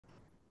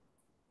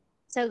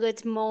So,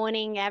 good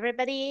morning,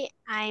 everybody.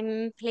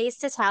 I'm pleased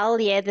to tell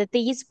you that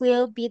this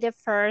will be the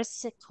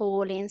first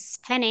call in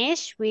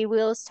Spanish. We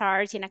will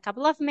start in a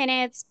couple of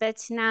minutes, but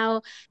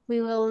now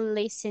we will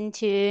listen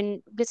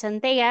to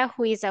Gusantea,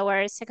 who is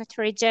our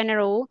Secretary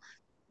General.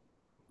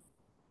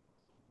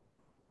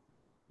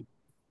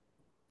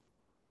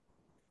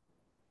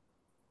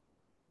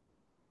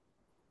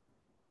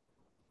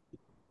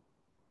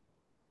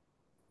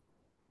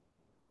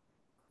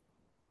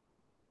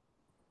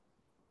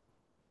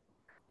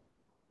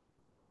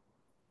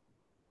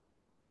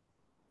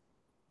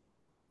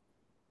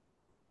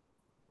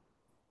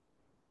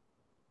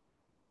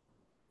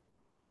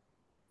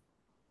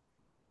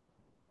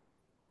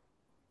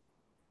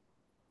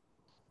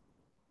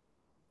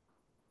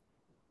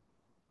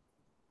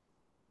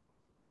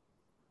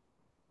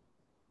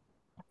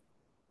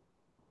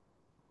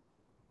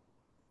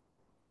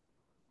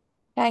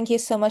 Thank you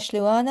so much,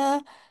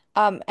 Luana.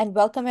 And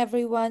welcome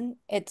everyone.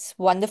 It's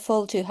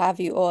wonderful to have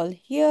you all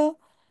here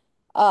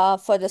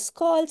for this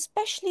call,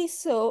 especially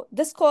so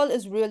this call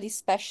is really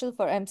special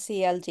for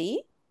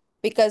MCLD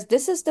because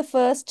this is the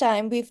first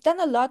time we've done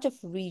a lot of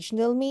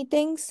regional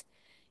meetings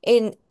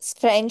in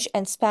French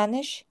and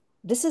Spanish.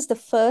 This is the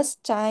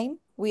first time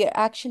we are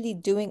actually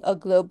doing a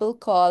global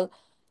call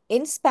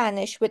in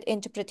Spanish with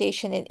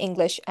interpretation in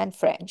English and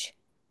French.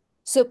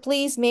 So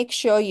please make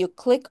sure you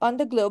click on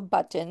the globe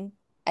button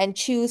and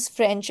choose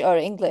French or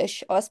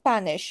English or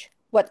Spanish,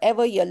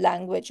 whatever your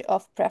language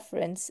of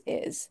preference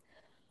is.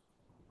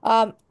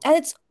 And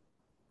it's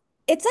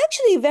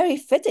actually very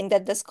fitting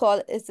that this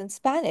call is in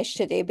Spanish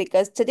today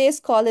because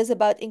today's call is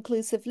about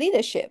inclusive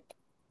leadership.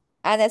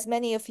 And as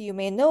many of you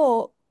may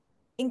know,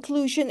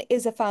 inclusion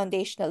is a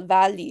foundational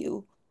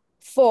value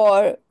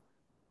for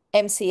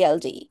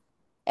MCLD.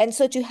 And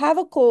so to have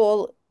a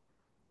call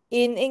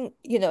in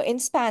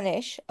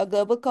Spanish, a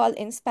global call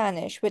in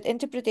Spanish with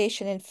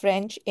interpretation in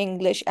French,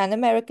 English, and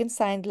American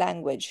Sign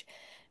Language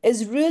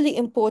is really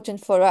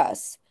important for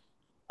us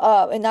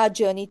in our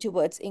journey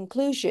towards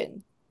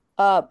inclusion,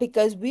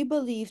 because we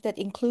believe that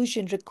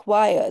inclusion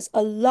requires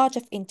a lot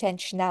of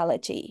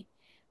intentionality.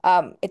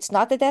 It's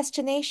not a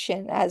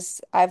destination, as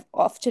I've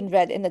often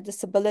read in a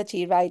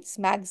disability rights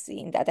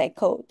magazine that I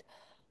quote.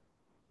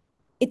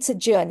 It's a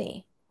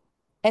journey.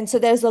 And so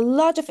there's a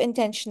lot of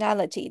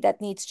intentionality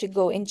that needs to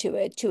go into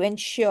it to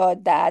ensure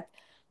that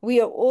we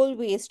are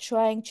always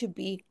trying to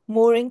be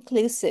more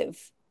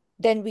inclusive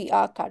than we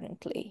are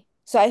currently.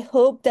 So I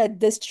hope that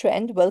this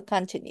trend will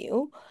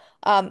continue.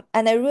 And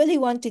I really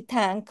want to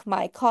thank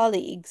my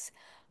colleagues,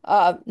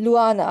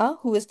 Luana,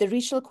 who is the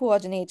regional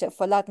coordinator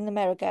for Latin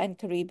America and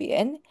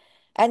Caribbean,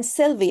 and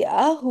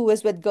Sylvia, who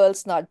is with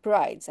Girls Not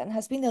Brides and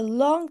has been a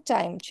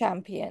long-time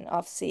champion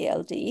of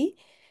CLD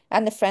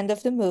and a friend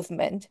of the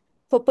movement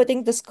for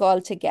putting this call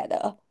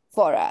together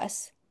for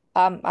us.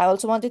 I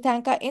also want to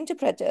thank our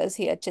interpreters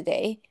here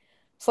today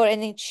for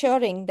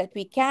ensuring that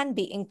we can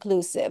be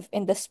inclusive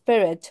in the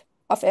spirit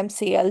of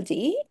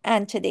MCLD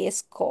and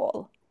today's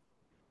call.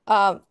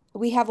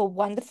 We have a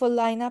wonderful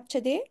lineup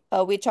today.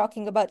 We're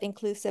talking about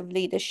inclusive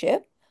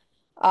leadership.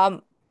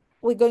 Um,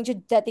 we're going to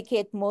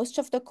dedicate most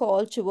of the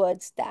call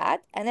towards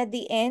that. And at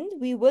the end,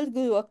 we will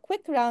do a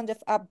quick round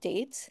of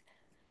updates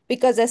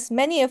because, as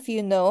many of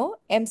you know,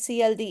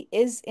 MCLD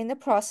is in the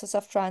process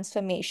of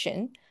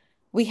transformation.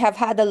 We have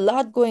had a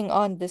lot going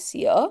on this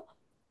year,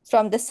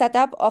 from the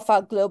setup of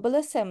our global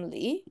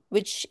assembly,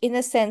 which in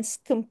a sense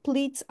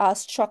completes our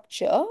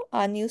structure,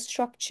 our new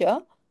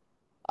structure,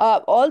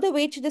 all the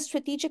way to the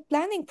strategic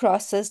planning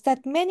process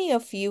that many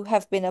of you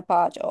have been a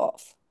part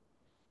of.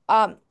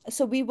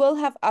 So we will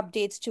have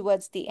updates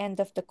towards the end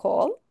of the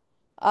call.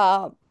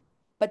 Uh,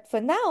 but for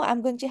now,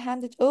 I'm going to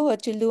hand it over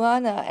to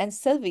Luana and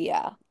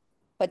Sylvia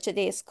for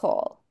today's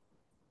call.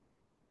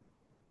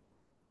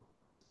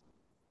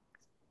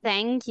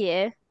 Thank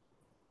you.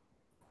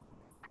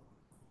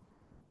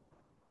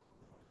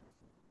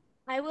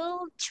 I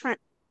will try.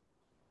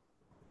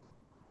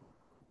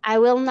 I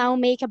will now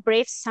make a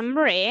brief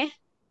summary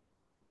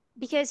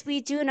because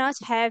we do not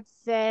have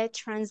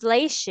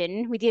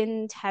translation. We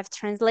didn't have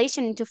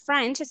translation into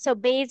French. So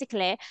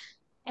basically,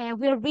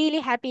 we're really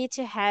happy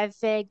to have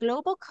a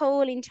global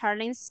call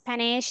entirely in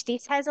Spanish.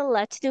 This has a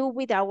lot to do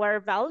with our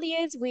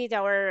values, with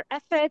our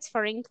efforts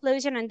for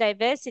inclusion and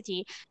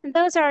diversity. And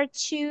those are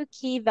two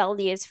key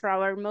values for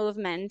our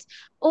movement.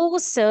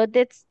 Also,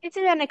 this is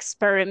an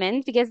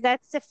experiment because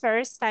that's the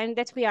first time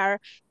that we are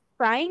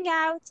trying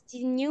out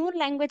the new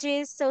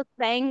languages. So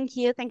thank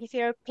you. Thank you for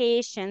your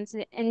patience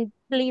and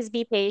please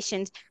be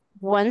patient.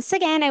 Once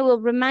again, I will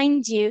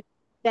remind you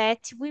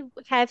that we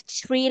have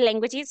three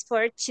languages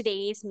for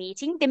today's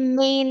meeting. The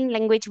main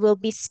language will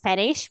be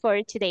Spanish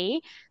for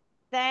today.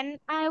 Then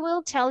I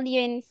will tell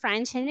you in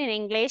French and in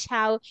English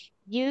how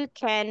you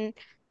can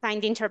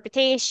find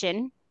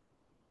interpretation.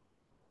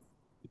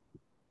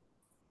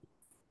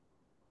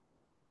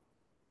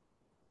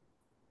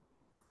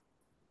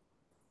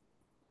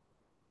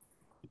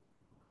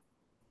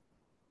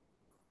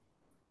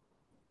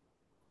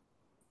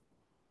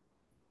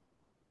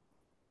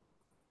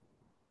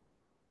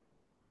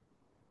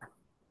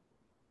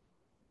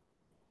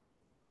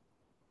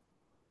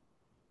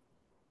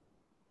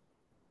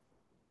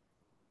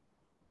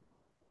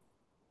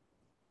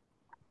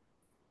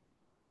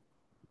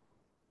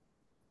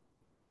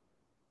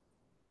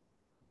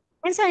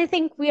 And so I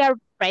think we are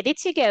ready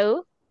to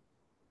go.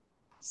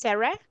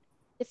 Sarah,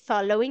 the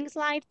following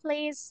slide,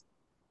 please.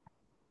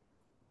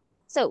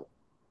 So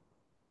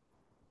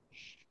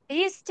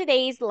this is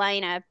today's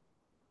lineup.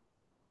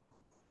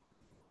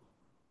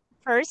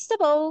 First of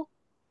all,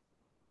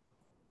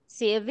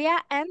 Sylvia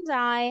and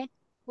I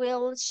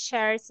will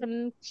share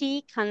some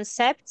key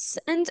concepts,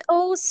 and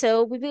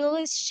also we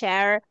will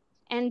share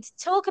and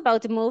talk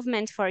about the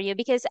movement for you,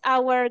 because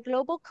our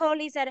global call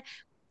is at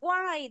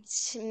wide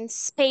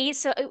space.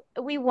 So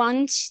we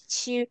want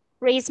to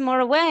raise more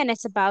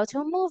awareness about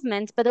our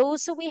movement, but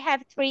also we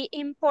have three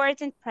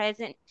important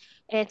present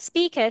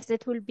speakers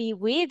that will be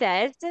with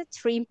us,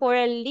 three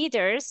important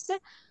leaders: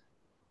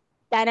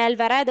 Danha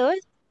Alvarado,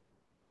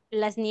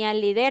 Las Niñas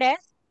Lideran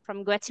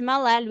from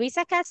Guatemala,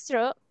 Luisa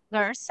Castro,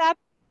 Diversa,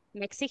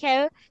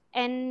 Mexico,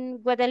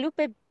 and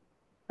Guadalupe,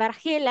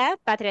 Bargiela,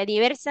 Patria,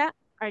 Diversa,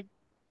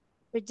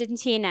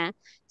 Argentina.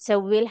 So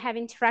we'll have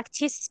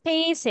interactive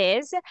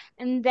spaces,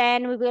 and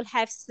then we will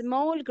have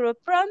small group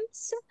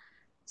rooms.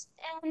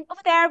 And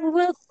over there, we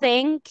will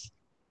think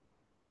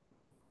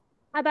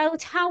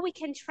about how we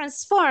can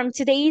transform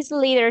today's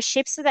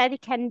leadership so that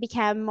it can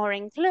become more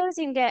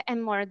inclusive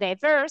and more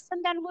diverse.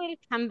 And then we'll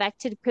come back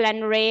to the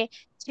plenary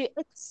to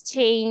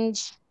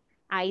exchange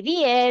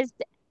ideas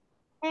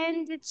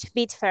and to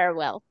bid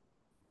farewell.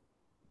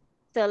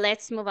 So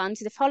let's move on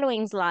to the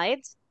following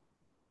slide.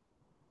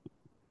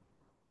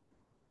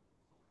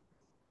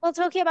 Well,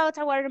 talking about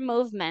our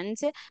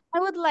movement, I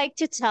would like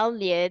to tell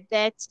you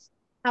that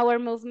our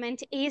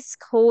movement is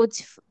called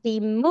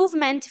the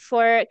Movement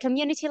for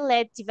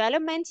Community-Led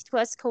Development. It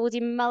was called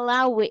in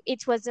Malawi.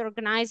 It was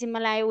organized in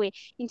Malawi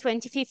in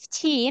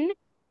 2015.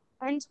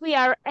 And we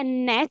are a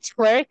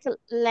network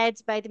led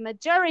by the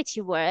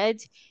majority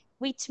word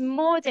with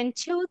more than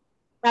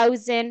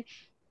 2,000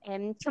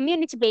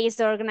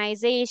 community-based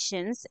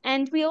organizations.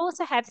 And we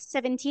also have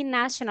 17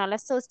 national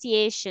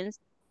associations,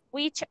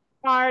 which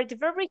are the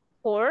very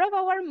core of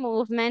our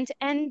movement.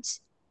 And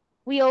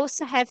we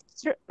also have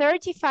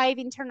 35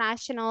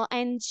 international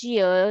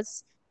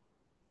NGOs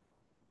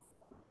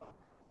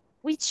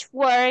which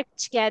work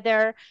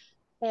together,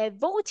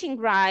 voting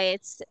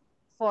rights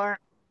for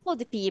all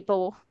the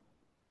people.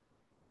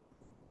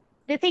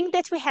 The thing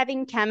that we have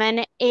in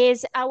common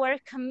is our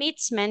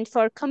commitment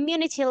for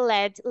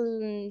community-led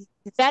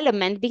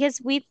development, because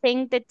we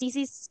think that this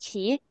is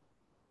key.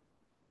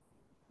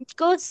 It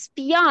goes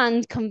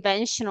beyond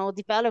conventional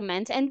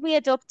development, and we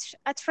adopt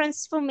a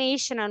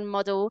transformational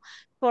model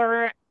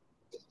for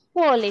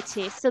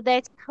quality so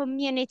that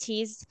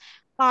communities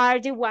are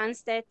the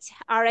ones that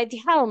are at the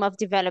helm of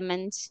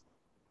development.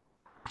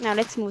 Now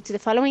let's move to the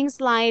following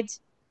slide.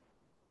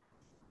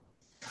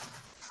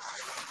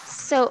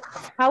 So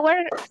our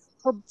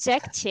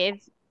objective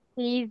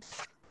is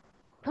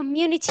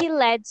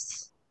community-led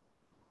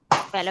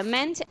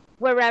development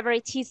wherever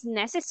it is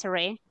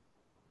necessary.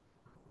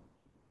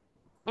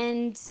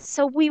 And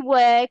so we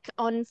work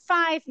on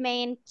five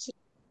main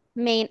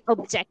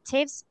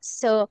objectives.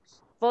 So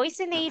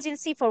voice and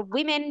agency for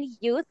women,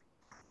 youth,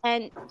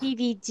 and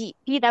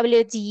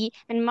PWD,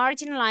 and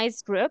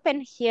marginalized group.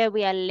 And here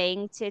we are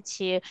linked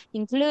to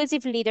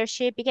inclusive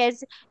leadership,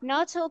 because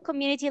not all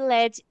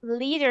community-led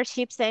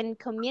leaderships and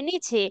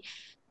community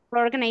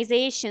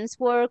organizations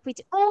work with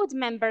all the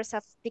members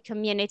of the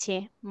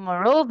community.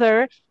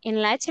 Moreover,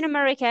 in Latin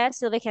America,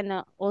 so we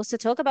can also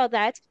talk about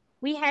that,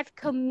 we have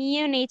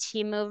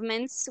community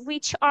movements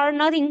which are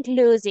not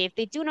inclusive.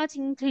 They do not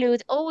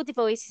include all the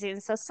voices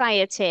in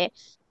society.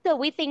 So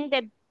we think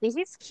that this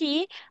is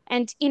key.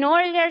 And in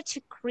order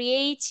to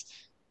create,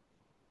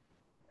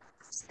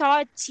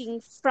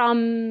 starting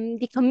from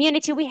the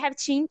community, we have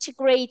to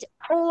integrate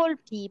all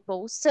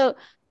people. So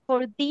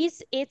for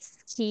this, it's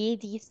key,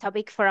 this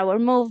topic for our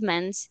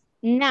movement.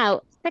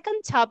 Now,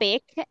 second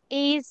topic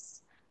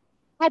is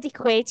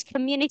adequate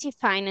community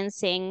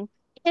financing.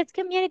 Because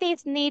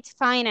communities need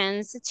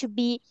finance to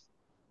be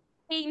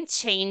game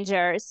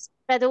changers,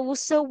 but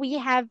also we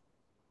have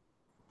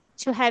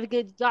to have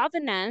good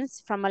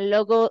governance from a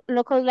local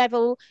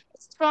level,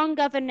 strong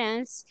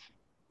governance,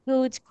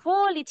 good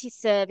quality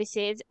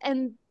services,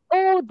 and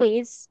all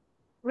this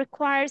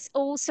requires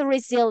also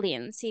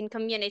resilience in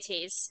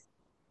communities.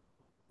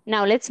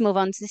 Now let's move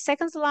on to the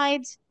second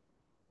slide.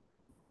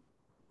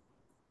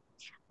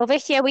 Over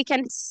here, we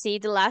can see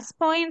the last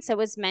points. I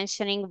was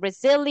mentioning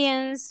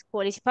resilience,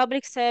 quality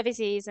public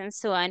services, and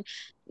so on.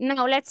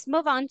 Now let's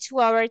move on to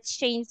our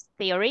change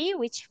theory,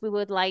 which we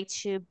would like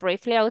to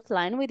briefly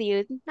outline with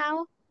you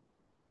now.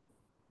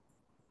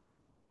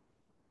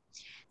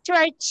 There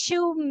are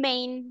two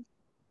main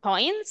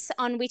points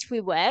on which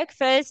we work.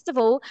 First of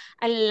all,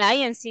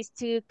 alliances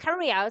to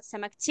carry out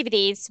some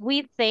activities.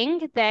 We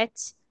think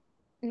that,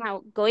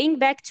 now going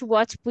back to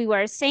what we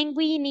were saying,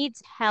 we need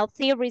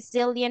healthy,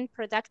 resilient,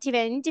 productive,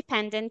 and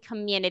independent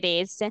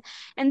communities.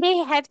 And they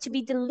have to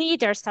be the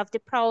leaders of the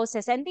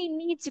process, and they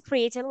need to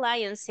create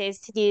alliances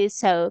to do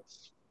so.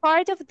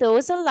 Part of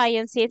those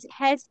alliances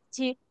has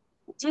to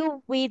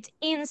do with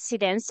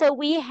incidents. So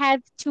we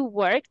have to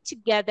work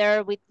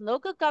together with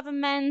local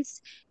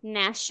governments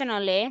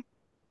nationally.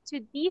 to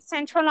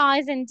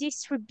decentralize and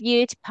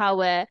distribute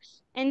power.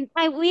 And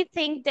we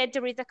think that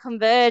there is a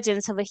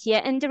convergence over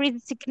here, and there is a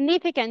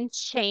significant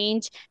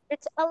change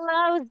that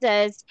allows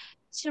us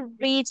to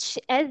reach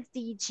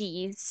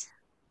SDGs.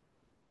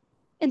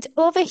 And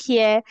over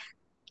here,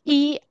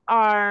 key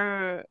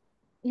are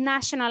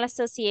national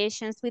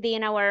associations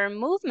within our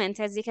movement,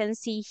 as you can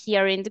see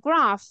here in the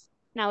graph.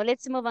 Now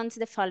let's move on to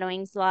the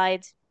following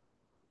slide.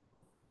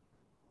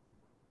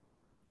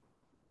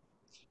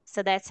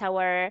 So that's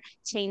our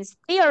change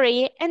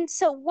theory. And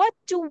so what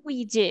do?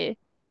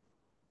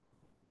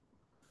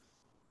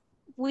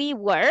 We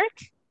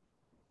work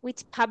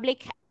with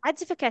public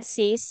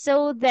advocacy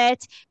so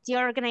that the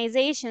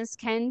organizations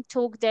can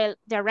talk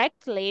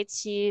directly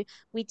to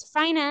with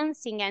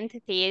financing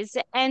entities,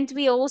 and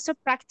we also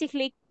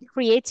practically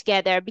create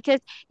together,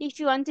 because if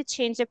you want to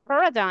change the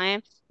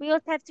paradigm, we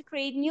also have to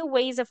create new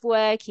ways of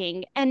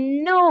working,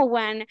 and no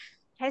one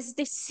has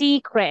the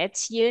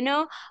secret,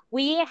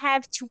 we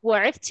have to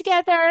work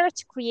together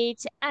to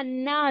create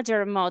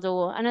another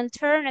model, an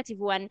alternative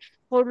one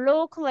for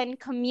local and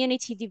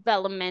community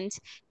development,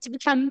 to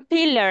become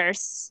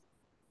pillars.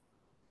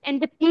 And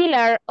the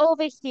pillar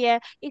over here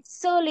is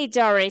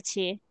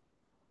solidarity.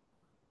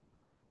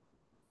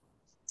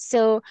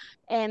 So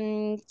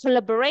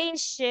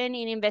collaboration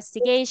in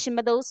investigation,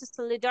 but also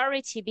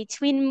solidarity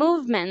between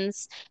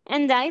movements.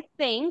 And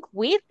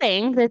we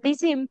think that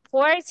this is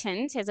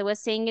important, as I was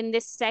saying in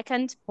the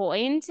second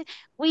point,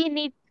 we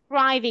need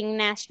thriving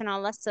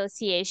national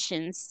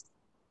associations,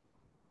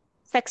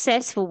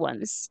 successful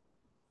ones.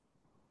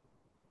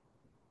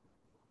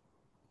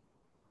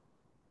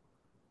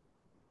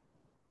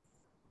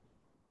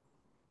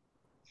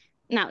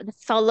 Now, the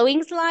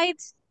following slide.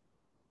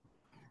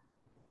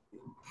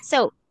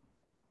 So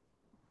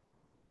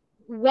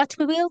what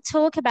we will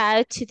talk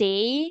about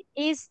today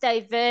is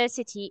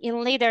diversity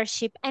in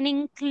leadership and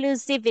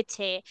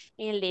inclusivity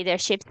in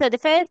leadership. So the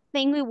first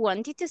thing we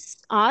wanted to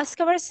ask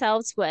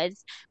ourselves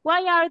was,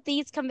 why are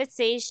these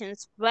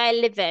conversations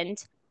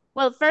relevant?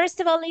 Well, first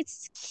of all,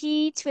 it's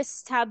key to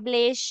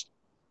establish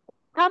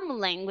common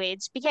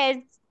language, because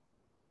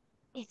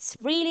it's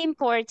really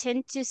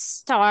important to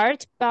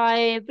start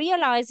by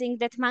realizing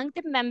that among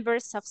the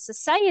members of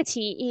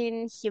society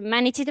in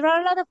humanity, there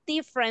are a lot of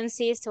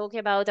differences, talking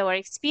about our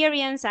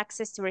experience,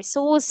 access to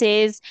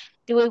resources,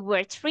 the way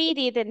we're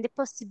treated, and the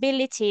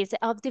possibilities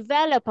of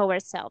develop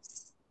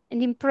ourselves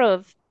and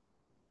improve.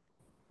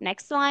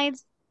 Next slide.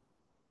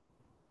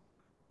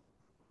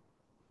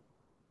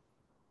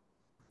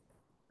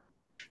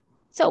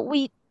 So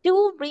we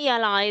do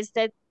realize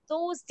that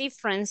those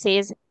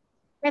differences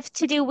have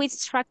to do with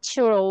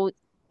structural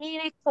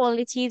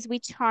inequalities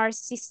which are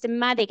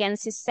systematic and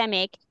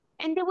systemic,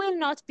 and they will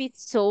not be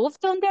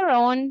solved on their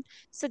own.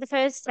 So the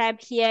first step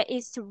here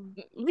is to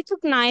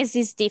recognize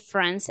this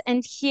difference.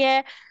 And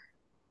here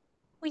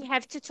we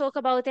have to talk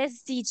about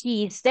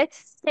SDGs that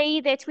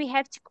say that we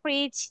have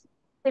to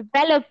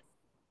develop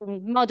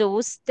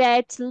models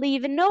that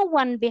leave no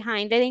one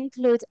behind, that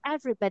include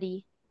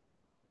everybody.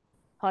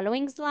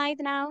 Following slide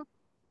now.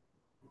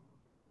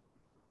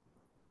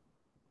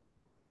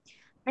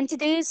 And to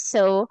do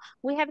so,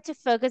 we have to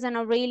focus on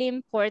a really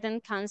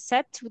important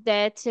concept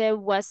that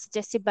was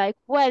suggested by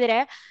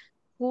Quadra,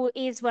 who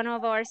is one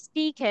of our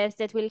speakers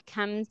that will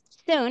come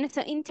soon.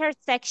 So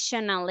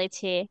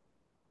intersectionality.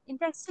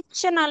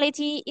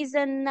 Intersectionality is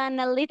an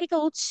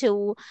analytical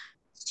tool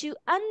to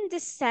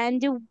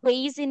understand the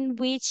ways in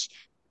which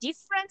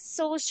different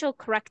social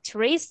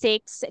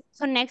characteristics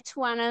connect to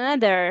one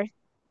another,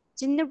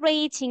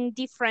 generating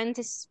different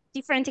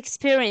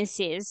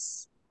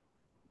experiences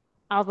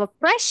of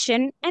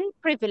oppression and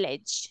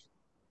privilege.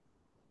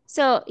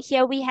 So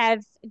here we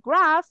have a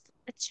graph,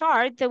 a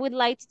chart that I would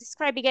like to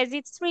describe, because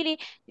it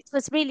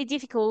was really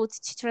difficult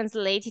to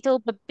translate it all,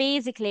 but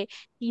basically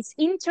this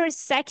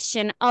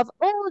intersection of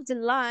all the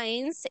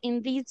lines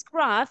in this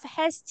graph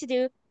has to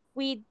do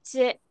with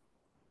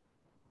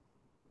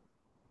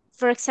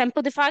for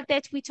example, the fact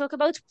that we talk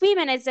about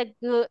women as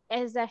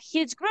a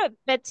huge group,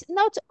 but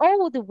not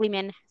all the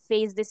women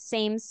face the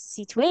same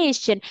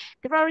situation.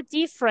 There are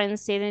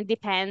differences, and it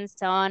depends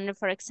on,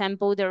 for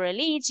example, their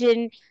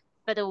religion,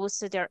 but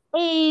also their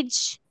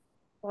age,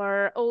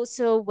 or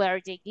also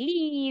where they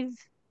live,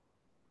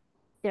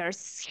 their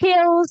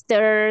skills,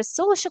 their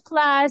social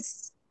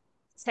class,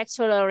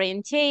 sexual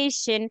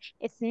orientation,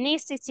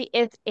 ethnicity,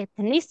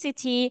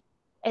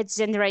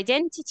 gender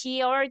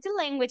identity, or the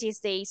languages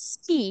they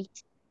speak.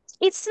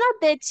 It's not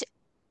that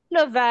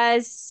all of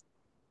us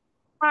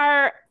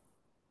are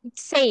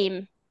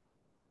same,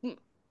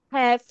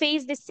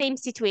 face the same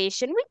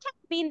situation. We can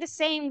be in the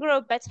same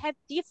group, but have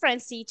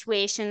different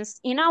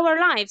situations in our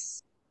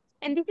lives.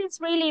 And this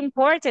is really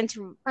important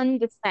to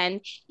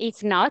understand.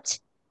 If not,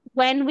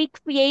 when we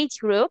create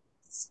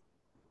groups,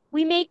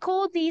 we make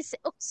all these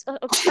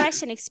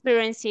oppression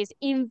experiences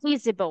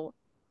invisible.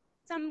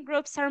 Some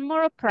groups are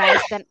more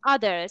oppressed than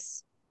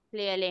others,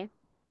 clearly.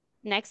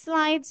 Next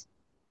slide.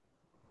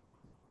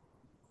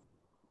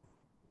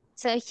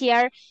 So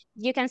here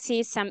you can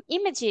see some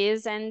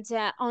images, and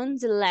on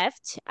the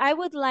left, I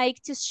would like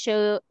to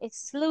show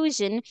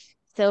exclusion.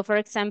 So for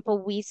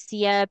example, we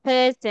see a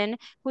person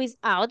who is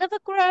out of a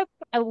group,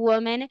 a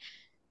woman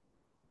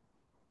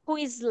who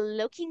is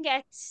looking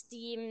at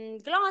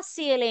the glass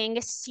ceiling.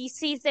 She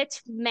sees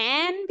that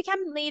men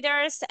become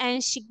leaders,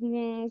 and she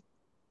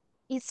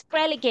is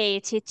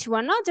relegated to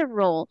another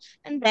role.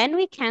 And then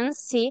we can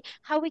see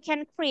how we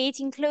can create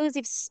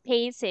inclusive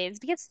spaces,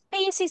 because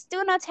spaces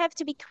do not have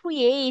to be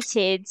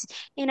created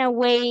in a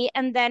way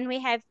and then we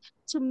have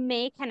to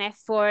make an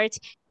effort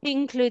to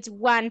include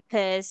one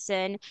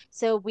person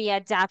so we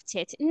adapt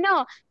it.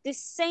 No, the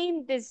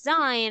same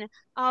design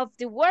of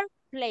the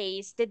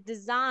workplace, the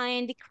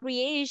design, the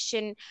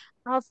creation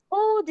of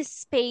all the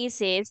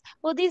spaces,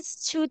 well,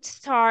 this should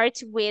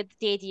start with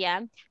the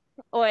idea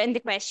or in the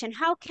question,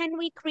 how can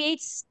we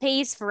create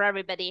space for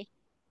everybody?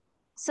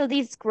 So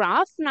this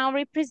graph now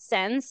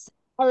represents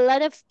a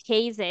lot of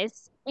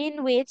cases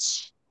in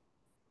which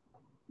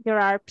there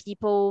are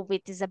people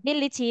with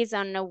disabilities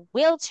on a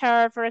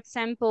wheelchair, for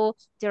example.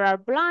 There are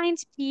blind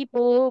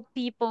people,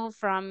 people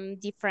from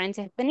different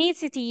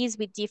ethnicities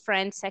with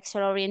different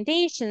sexual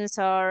orientations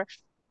or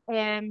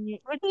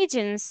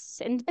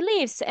religions and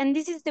beliefs. And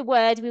this is the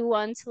world we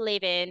want to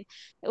live in,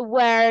 a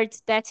world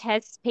that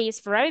has space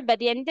for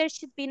everybody. And there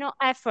should be no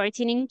effort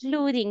in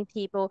including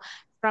people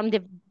from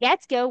the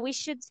get-go. We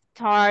should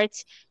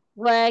start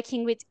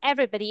working with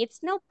everybody.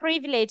 It's no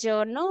privilege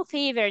or no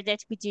favor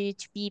that we do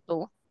to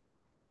people.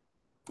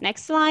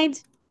 Next slide.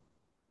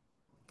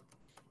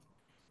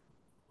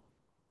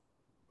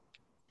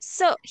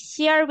 So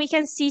here we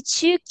can see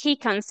two key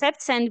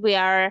concepts, and we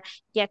are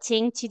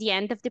getting to the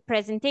end of the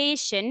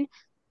presentation.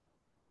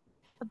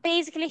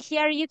 Basically,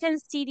 here you can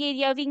see the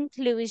idea of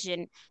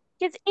inclusion,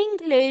 because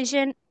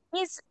inclusion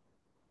is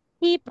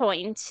key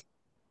point.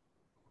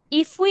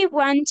 If we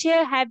want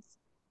to have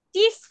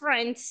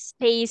different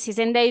spaces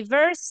and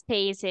diverse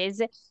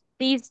spaces,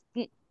 these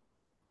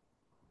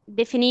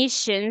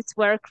definitions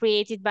were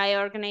created by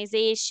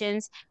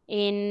organizations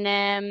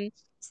in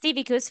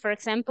Civicus, for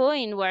example,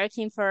 in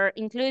working for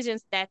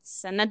inclusions.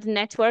 That's another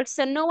network.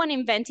 So no one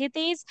invented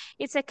this.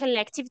 It's a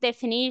collective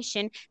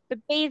definition. But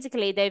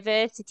basically,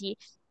 diversity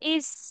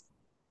is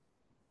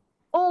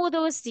all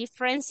those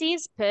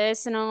differences,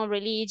 personal,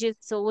 religious,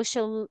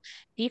 social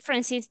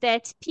differences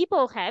that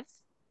people have.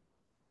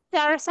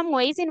 There are some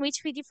ways in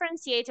which we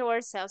differentiate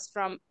ourselves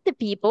from the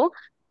people,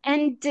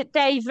 and the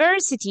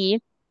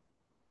diversity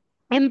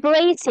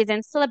embraces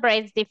and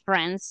celebrates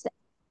difference,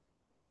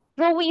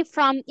 drawing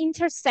from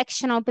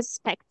intersectional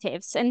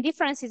perspectives, and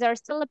differences are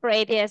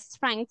celebrated as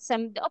strengths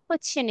and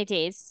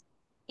opportunities.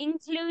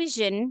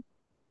 Inclusion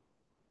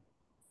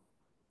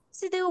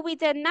to do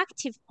with an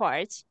active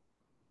part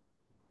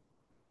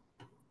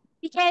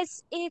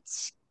because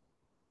it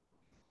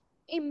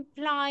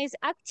implies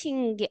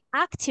acting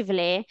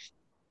actively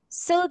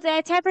so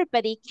that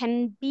everybody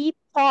can be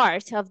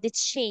part of the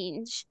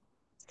change,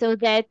 so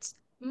that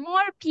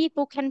more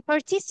people can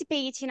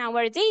participate in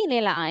our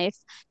daily life.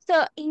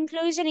 So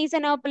inclusion is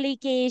an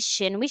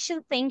obligation. We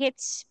should think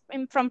it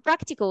from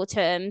practical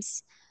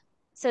terms.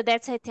 So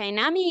that's a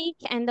dynamic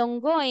and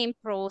ongoing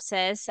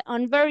process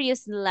on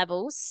various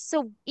levels.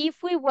 So if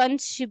we want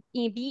to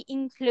be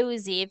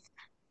inclusive,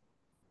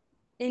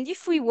 and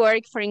if we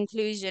work for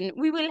inclusion,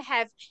 we will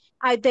have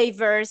a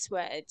diverse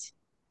world.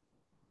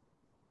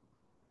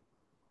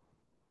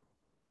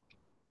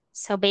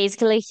 So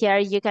basically here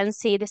you can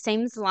see the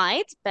same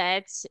slide,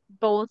 but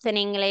both in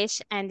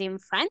English and in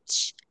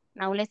French.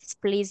 Now let's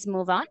please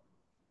move on.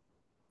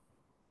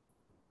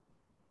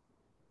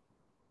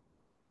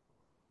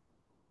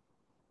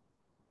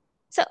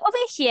 So over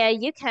here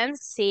you can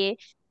see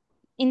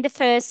in the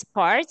first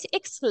part,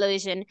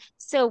 exclusion.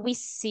 So we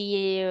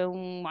see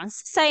one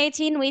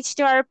society in which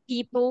there are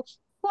people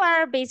who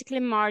are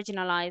basically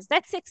marginalized.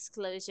 That's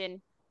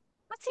exclusion.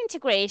 What's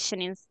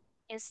integration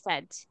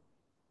instead?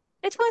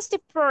 It was the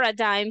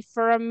paradigm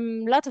for a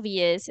lot of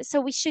years. So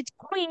we should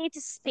create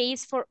a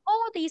space for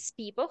all these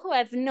people who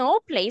have no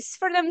place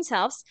for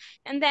themselves.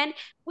 And then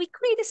we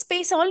create a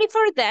space only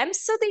for them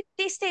so that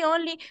they stay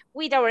only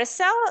with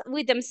ourselves,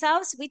 with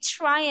themselves. We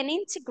try and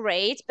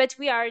integrate, but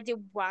we are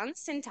the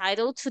ones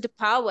entitled to the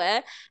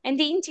power and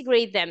they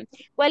integrate them.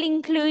 Well,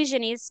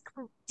 inclusion is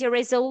the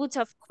result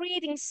of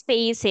creating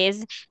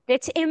spaces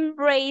that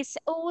embrace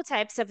all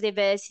types of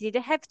diversity. They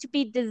have to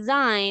be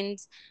designed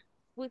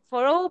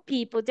for all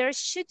people. There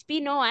should be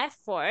no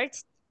effort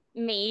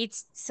made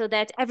so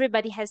that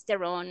everybody has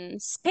their own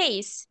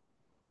space.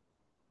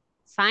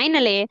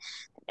 Finally,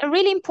 a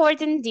really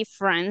important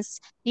difference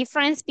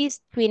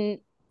between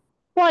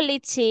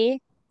quality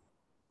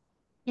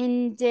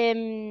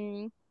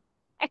and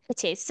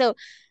equity. So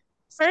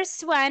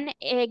first one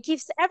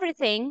gives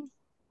everything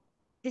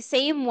the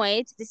same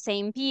way to the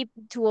same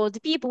people, to all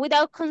the people,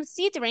 without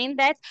considering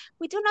that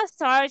we do not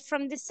start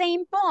from the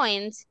same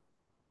point.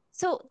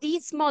 So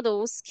these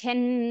models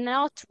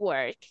cannot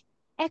work.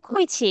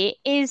 Equity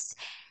is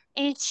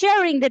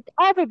ensuring that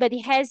everybody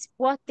has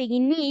what they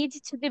need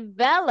to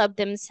develop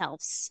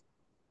themselves.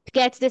 to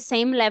get the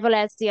same level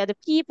as the other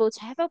people,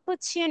 to have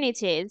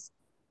opportunities.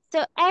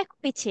 So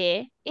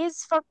equity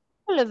is for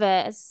all of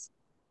us,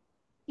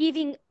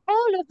 giving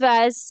all of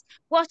us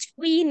what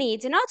we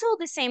need, not all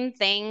the same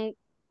thing,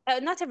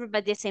 not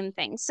everybody the same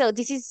thing. So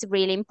this is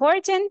really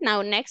important.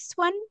 Now, next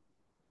one,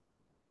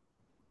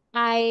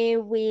 I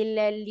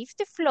will leave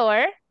the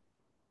floor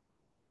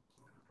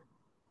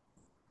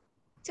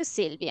to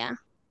Sylvia.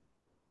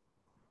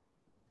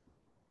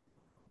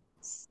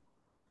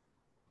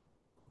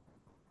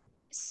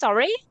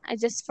 Sorry, I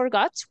just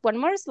forgot one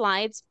more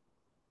slide.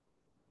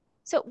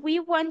 So we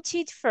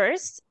wanted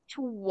first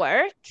to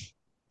work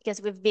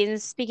because we've been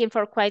speaking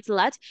for quite a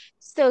lot.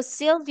 So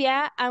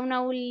Sylvia, I'll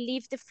now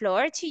leave the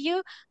floor to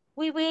you.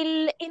 We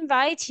will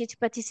invite you to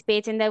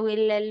participate and I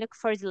will look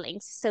for the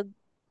links. So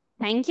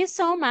thank you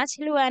so much,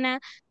 Luana.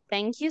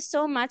 Thank you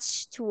so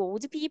much to all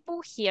the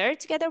people here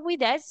together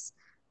with us.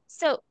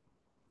 So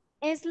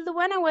as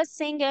Luana was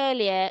saying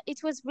earlier,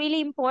 it was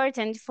really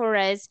important for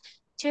us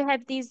to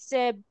have this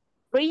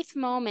brief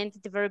moment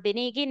at the very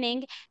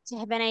beginning to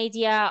have an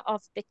idea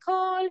of the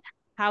call,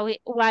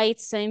 why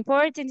it's so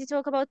important to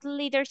talk about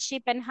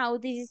leadership and how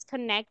this is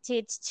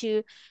connected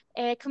to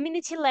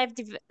community-led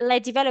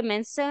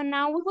development. So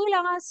now we will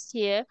ask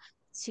you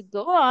to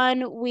go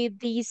on with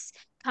this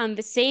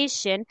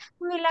conversation.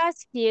 We will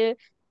ask you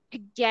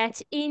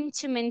get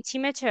into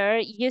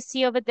Mentimeter. You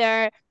see over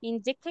there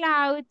in the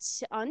cloud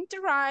on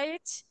the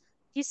right,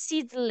 you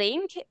see the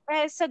link.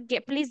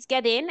 Please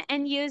get in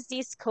and use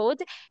this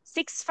code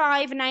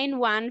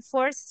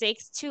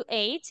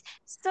 65914628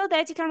 so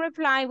that you can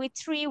reply with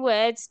 3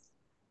 words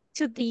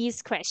to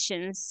these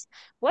questions.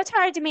 What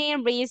are the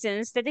main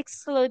reasons that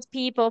exclude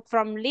people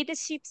from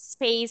leadership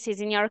spaces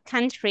in your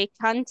country,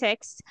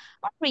 context,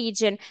 or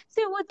region?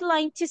 So we would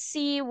like to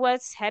see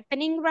what's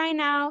happening right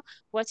now,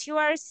 what you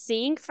are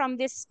seeing from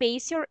the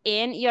space you're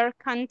in, your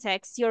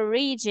context, your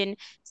region.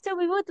 So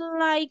we would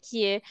like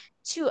you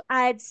to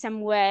add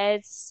some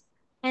words.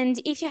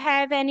 And if you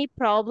have any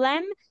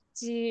problem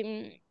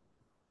to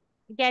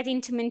get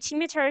into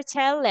Mentimeter,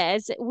 tell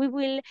us. We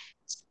will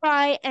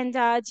try and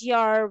add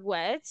your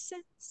words.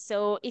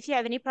 So if you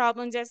have any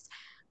problem, just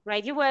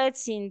write your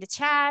words in the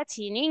chat,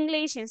 in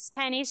English, in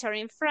Spanish, or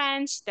in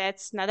French.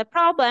 That's not a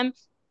problem.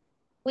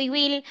 We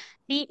will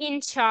be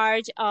in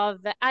charge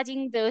of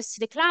adding those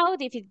to the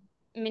cloud if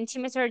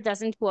Mentimeter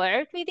doesn't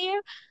work with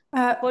you.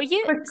 For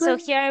you. So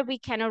Quickly, here we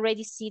can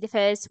already see the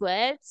first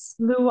words.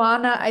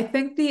 Luana, I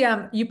think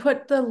the you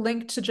put the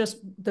link to just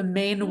the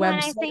main Luana, I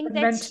website think of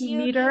that you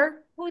Mentimeter,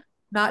 put.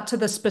 not to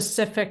the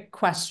specific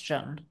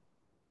question.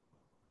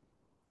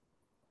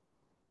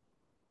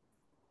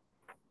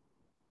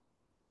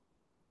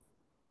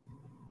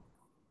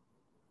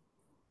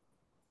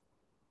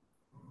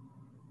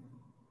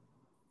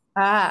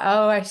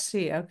 Oh, I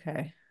see.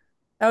 Okay.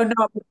 Oh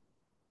no,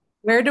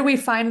 where do we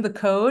find the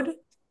code?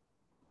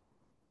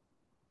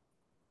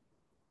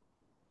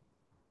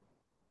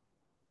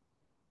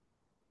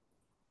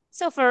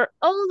 So for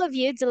all of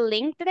you, the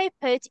link that I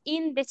put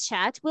in the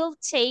chat will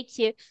take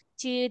you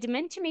to the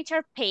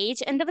Mentimeter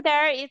page. And over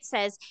there it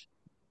says,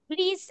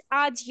 please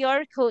add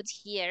your code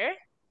here.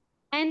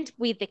 And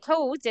with the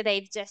code that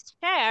I've just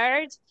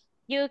shared,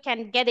 you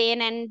can get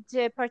in and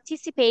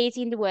participate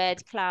in the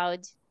word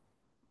cloud.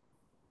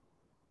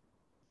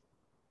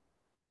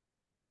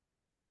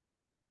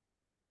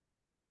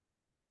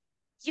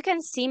 You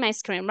can see my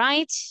screen,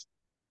 right?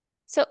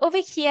 So over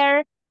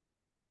here,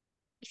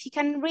 if you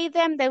can read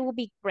them, that would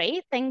be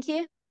great. Thank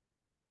you.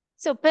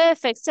 So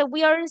perfect. So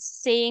we are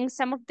seeing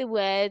some of the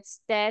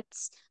words that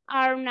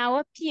are now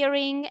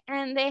appearing,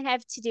 and they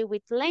have to do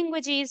with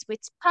languages, with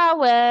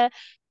power,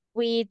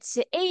 with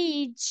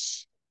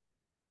age,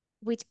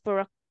 with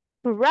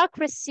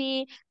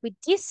bureaucracy, with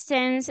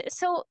distance.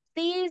 So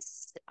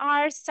these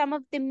are some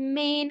of the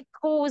main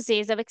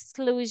causes of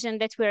exclusion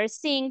that we are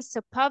seeing.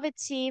 So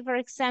poverty, for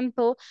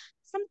example,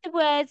 some of the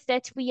words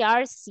that we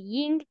are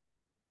seeing.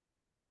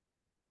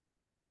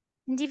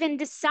 And even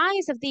the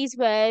size of these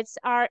words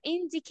are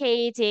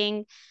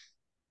indicating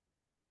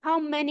how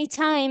many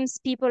times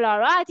people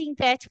are adding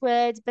that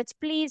word, but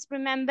please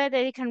remember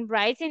that you can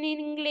write it in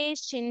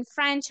English, in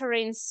French, or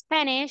in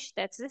Spanish.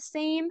 That's the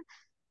same.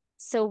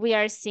 So we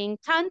are seeing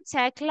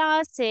contact,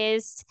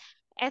 classes,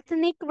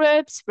 ethnic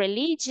groups,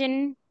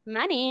 religion,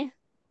 money.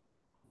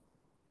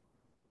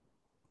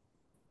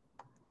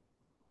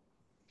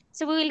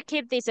 So we will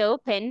keep this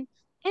open.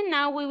 And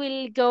now we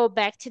will go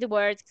back to the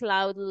word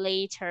cloud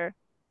later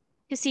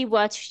to see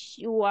what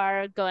you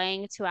are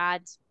going to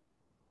add.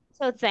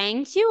 So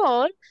thank you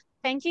all.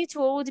 Thank you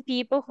to all the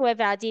people who have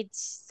added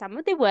some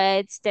of the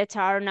words that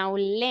are now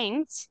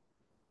linked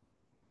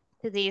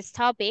to this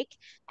topic.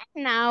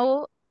 And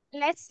now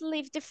let's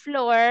leave the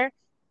floor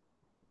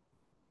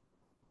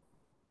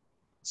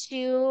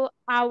to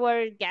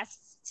our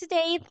guests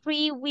today,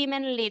 3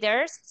 women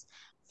leaders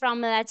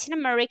from Latin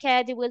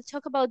America. They will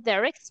talk about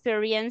their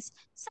experience.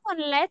 So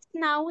let's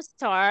now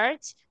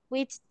start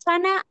with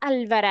Danha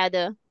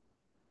Alvarado.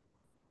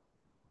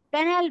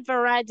 Danha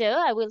Alvarado,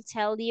 I will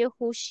tell you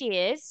who she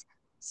is.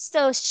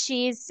 So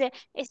she's a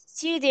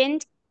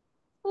student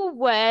who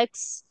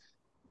works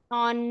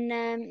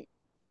on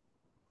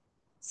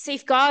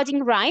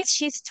safeguarding rights.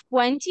 She's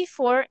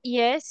 24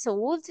 years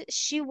old.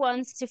 She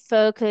wants to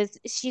focus.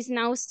 She's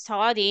now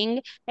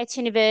studying at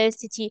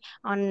university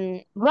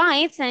on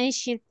rights, and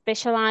she's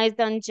specialized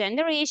on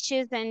gender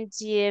issues and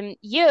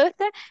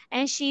youth.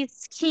 And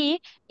she's key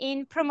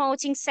in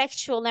promoting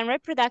sexual and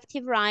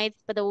reproductive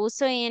rights, but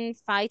also in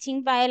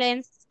fighting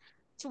violence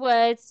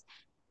towards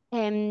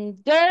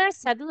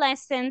girls,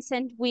 adolescents,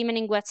 and women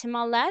in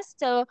Guatemala.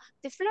 So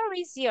the floor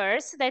is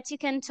yours so that you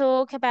can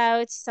talk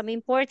about some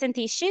important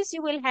issues.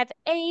 You will have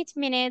 8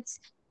 minutes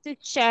to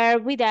share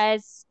with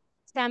us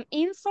some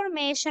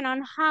information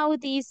on how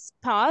this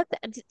path,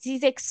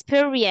 this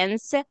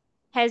experience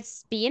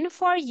has been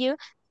for you.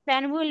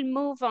 Then we'll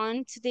move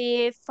on to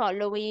the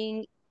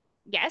following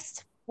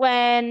guest.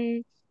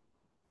 When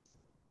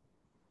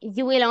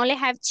you will only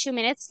have 2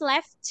 minutes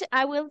left,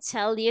 I will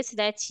tell you so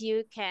that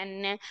you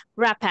can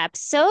wrap up.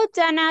 So,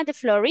 Dana, the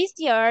floor is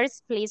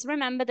yours. Please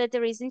remember that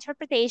there is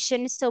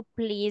interpretation, so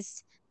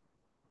please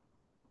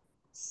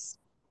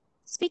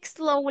speak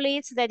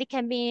slowly so that it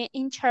can be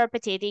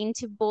interpreted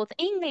into both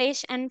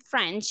English and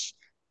French.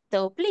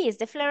 So, please,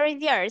 the floor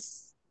is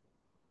yours.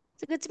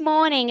 So good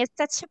morning. It's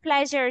such a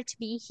pleasure to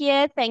be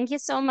here. Thank you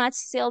so much,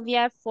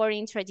 Sylvia, for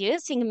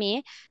introducing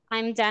me.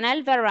 I'm Danha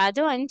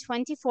Alvarado. I'm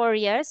 24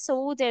 years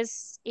old,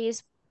 as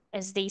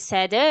they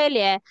said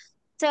earlier.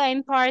 So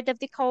I'm part of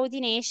the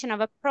coordination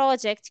of a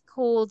project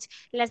called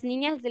Las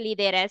Niñas de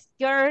Lideras,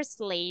 Girls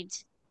Lead.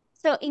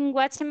 So in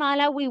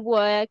Guatemala, we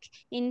work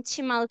in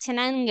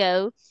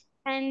Chimaltenango,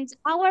 and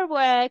our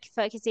work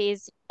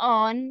focuses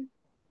on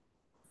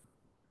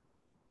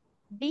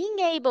being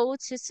able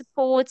to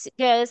support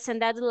girls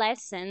and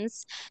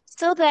adolescents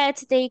so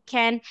that they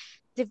can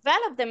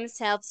develop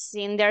themselves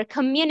in their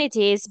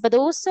communities, but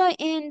also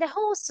in the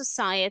whole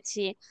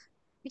society.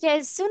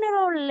 Because sooner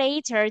or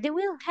later, they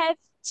will have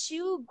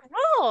to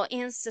grow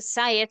in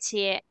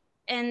society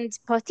and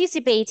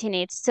participate in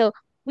it. So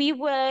we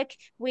work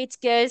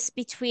with girls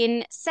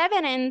between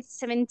 7 and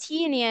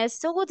 17 years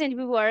old, and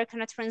we work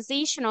on a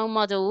transitional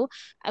model.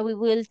 We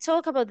will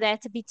talk about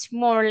that a bit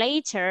more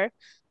later.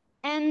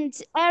 And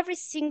every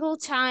single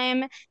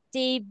time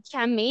they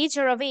become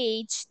major of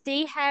age,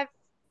 they have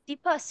the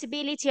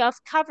possibility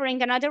of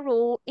covering another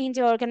role in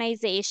the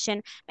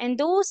organization.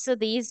 And also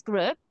this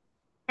group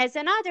has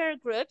another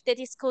group that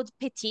is called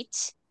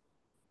Petite.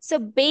 So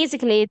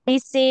basically,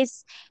 this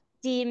is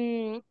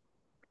the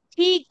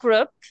key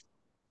group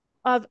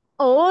of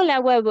all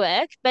our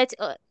work, but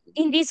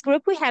in this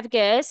group we have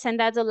girls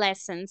and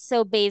adolescents.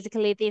 So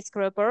basically this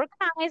group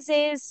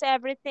organizes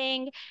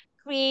everything,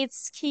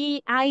 creates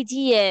key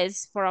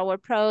ideas for our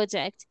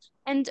project,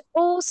 and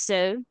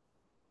also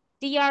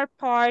they are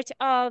part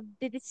of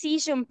the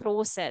decision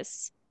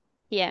process.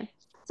 Yeah.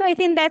 So I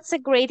think that's a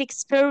great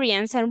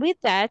experience. And with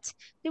that,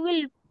 they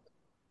will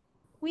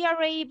we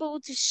are able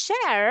to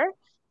share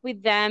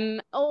with them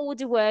all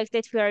the work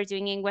that we are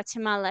doing in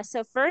Guatemala.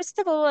 So first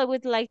of all, I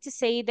would like to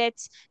say that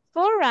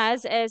for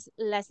us as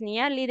Las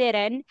Niñas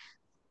Lideran,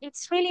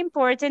 it's really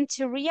important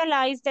to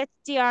realize that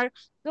they are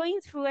going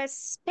through a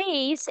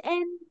space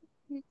and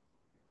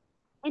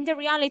in the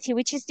reality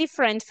which is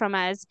different from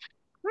us.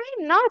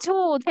 I'm not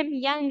old, I'm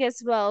young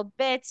as well,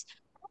 but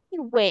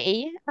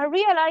anyway, I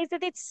realize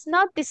that it's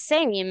not the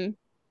same.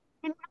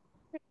 I'm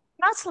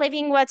not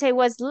living what I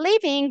was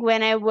living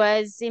when I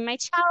was in my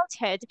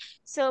childhood.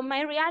 So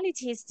my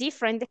reality is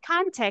different. The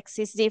context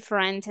is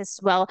different as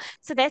well.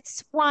 So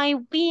that's why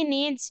we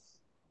need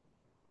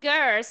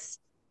girls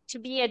to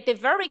be at the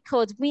very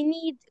core. We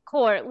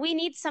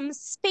need some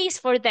space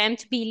for them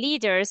to be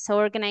leaders,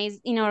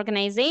 in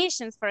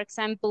organizations, for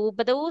example,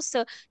 but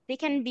also they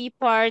can be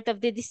part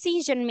of the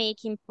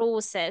decision-making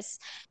process.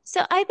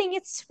 So I think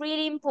it's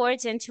really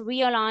important to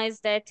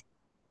realize that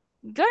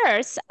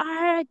girls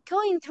are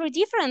going through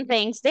different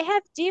things. They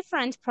have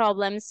different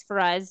problems for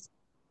us.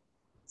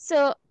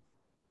 So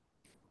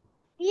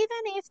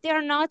even if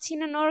they're not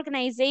in an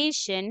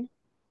organization,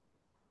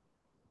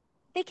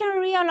 they can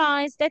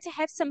realize that they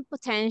have some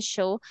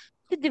potential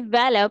to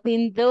develop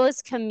in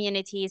those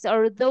communities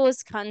or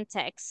those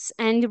contexts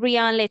and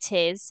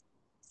realities.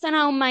 So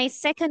now my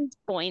second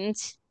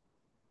point,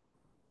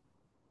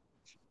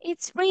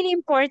 it's really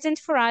important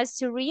for us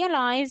to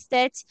realize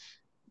that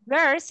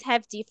girls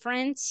have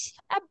different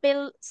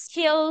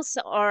skills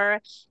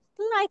or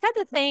like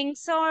other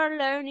things or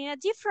learn in a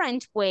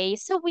different way.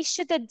 So we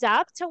should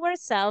adapt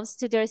ourselves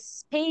to their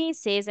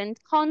spaces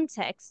and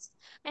contexts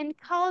and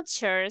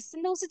cultures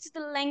and also to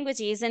the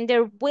languages and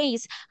their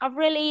ways of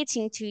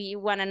relating to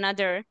one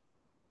another.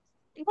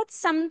 That's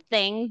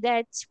something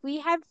that we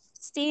have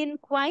seen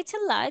quite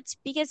a lot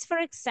because, for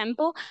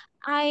example,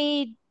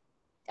 I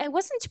I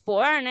wasn't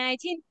born and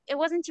I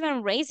wasn't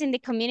even raised in the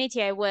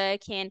community I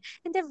work in.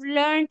 And I've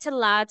learned a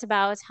lot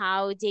about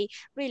how they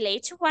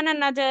relate to one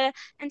another.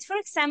 And for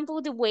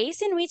example, the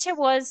ways in which I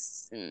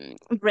was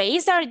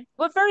raised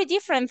were very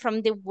different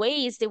from the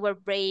ways they were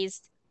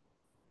raised.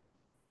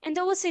 And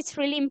also, it's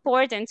really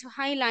important to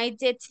highlight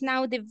that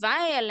now the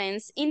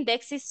violence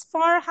index is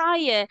far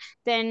higher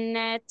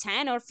than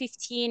 10 or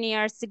 15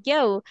 years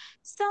ago.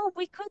 So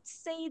we could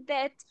say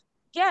that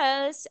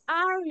girls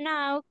are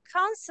now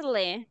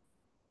constantly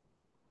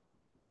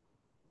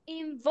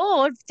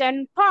involved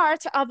and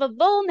part of a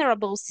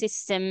vulnerable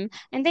system.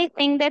 And I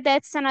think that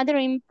that's another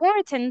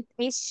important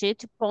issue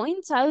to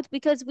point out,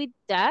 because with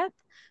that,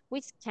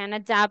 we can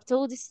adapt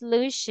all the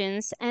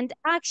solutions and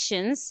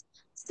actions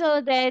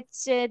so that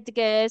the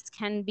girls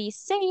can be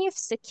safe,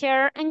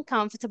 secure, and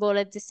comfortable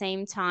at the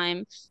same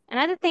time.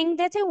 Another thing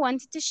that I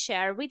wanted to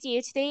share with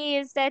you today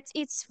is that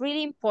it's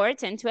really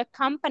important to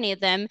accompany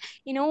them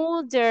in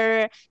all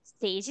their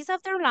stages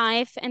of their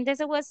life. And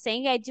as I was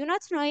saying, I do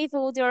not know if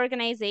all the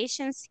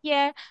organizations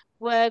here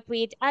work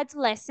with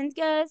adolescent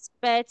girls,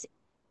 but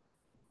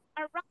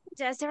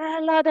around us there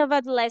are a lot of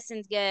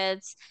adolescent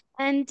girls.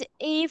 And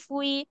if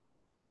we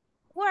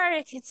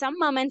work at some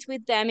moment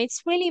with them,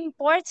 it's really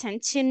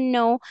important to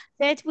know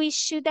that we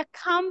should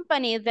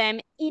accompany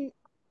them in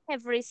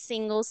every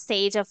single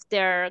stage of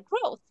their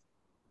growth.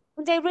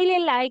 And I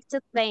really like to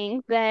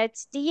think that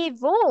they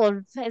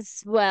evolve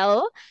as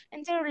well,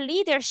 and their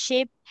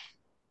leadership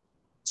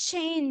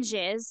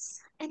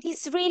changes. And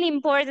it's really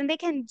important. They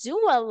can do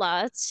a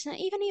lot.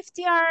 Even if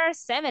they are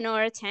 7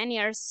 or 10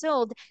 years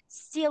old,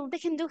 still they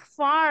can do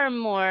far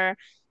more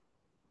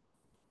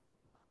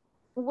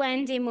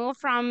when they move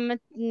from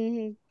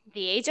the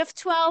age of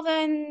 12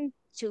 and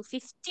to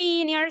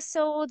 15 years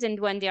old,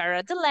 and when they are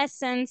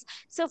adolescents.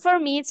 So for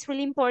me, it's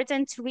really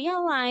important to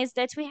realize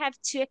that we have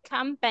to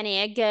accompany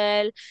a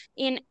girl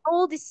in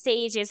all the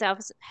stages of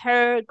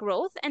her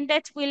growth, and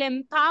that will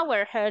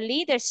empower her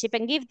leadership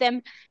and give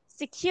them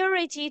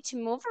security to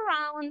move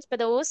around,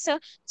 but also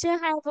to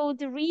have all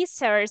the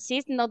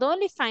resources, not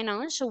only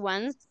financial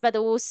ones, but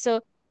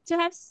also to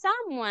have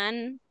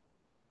someone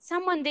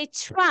they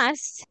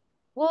trust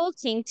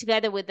walking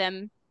together with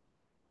them.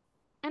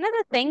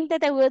 Another thing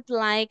that I would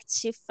like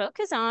to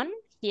focus on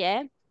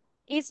here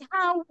is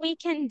how we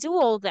can do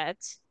all that.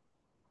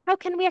 How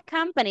can we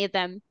accompany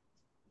them?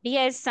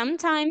 Because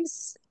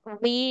sometimes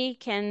we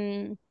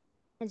can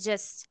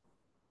just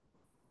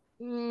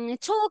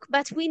talk,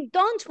 but we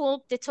don't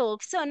walk the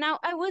talk. So now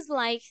I was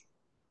like,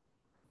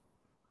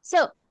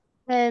 so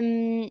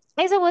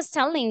as I was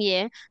telling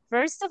you,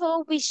 first of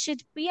all, we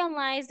should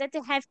realize that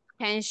they have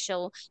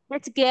potential,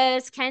 that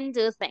girls can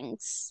do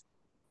things.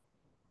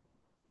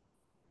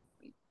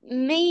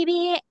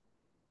 Maybe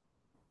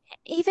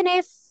even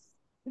if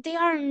they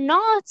are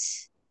not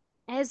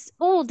as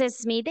old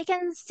as me, they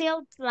can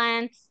still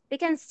plan, they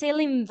can still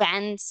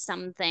invent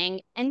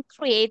something and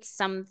create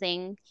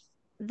something.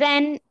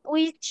 Then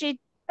we should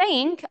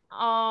think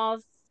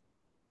of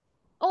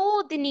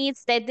all the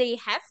needs that they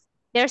have,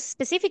 their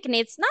specific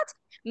needs, not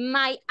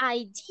my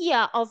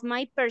idea of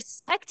my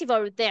perspective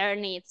of their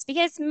needs,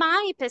 because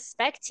my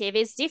perspective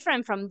is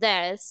different from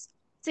theirs.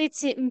 So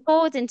it's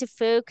important to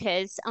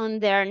focus on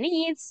their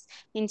needs,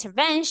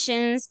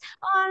 interventions,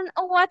 on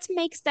what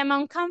makes them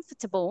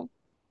uncomfortable.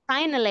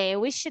 Finally,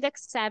 we should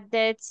accept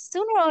that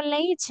sooner or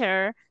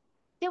later,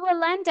 they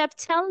will end up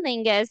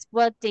telling us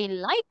what they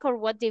like or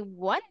what they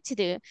want to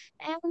do.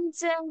 And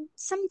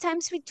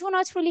sometimes we do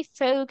not really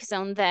focus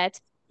on that.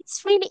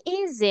 It's really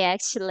easy,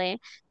 actually.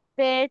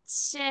 But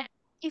uh,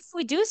 if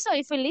we do so,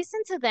 if we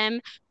listen to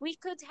them, we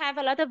could have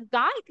a lot of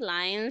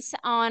guidelines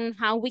on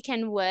how we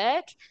can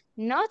work,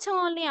 not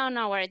only on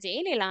our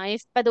daily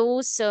life, but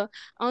also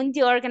on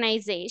the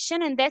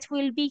organization. And that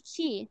will be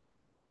key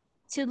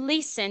to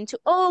listen, to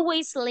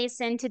always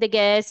listen to the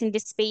guests in the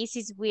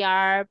spaces we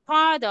are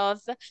part of,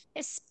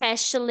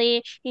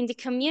 especially in the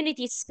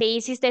community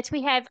spaces that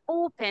we have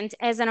opened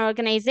as an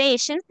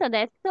organization. So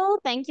that's all.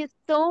 Thank you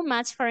so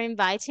much for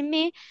inviting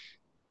me.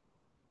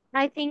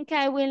 I think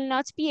I will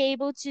not be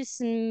able to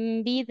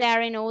be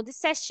there in all the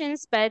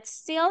sessions, but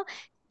still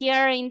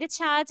here in the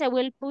chat, I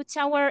will put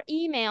our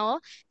email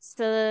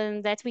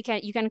so that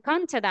you can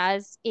contact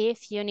us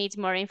if you need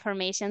more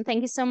information.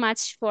 Thank you so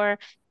much for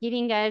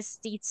giving us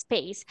the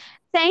space.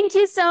 Thank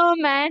you so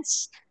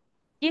much.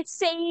 You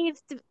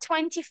saved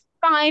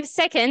 25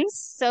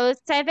 seconds, so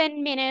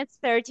 7 minutes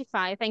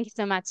 35. Thank you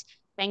so much.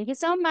 Thank you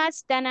so much,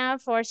 Dana,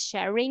 for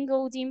sharing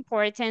all the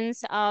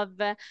importance of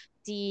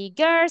the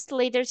girls'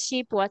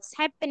 leadership, what's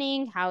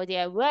happening, how they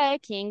are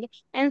working.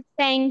 And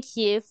thank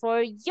you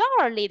for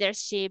your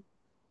leadership.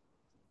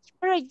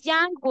 You're a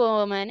young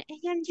woman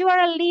and you are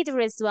a leader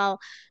as well.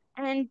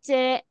 And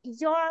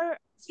your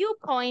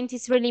viewpoint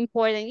is really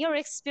important. Your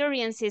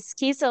experience is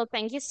key. So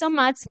thank you so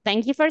much.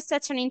 Thank you for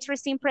such an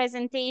interesting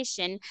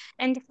presentation.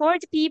 And for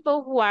the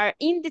people who are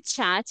in the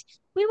chat,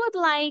 we would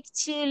like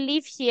to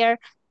leave here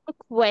a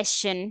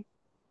question.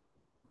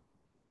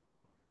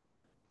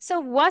 So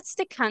what's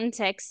the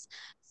context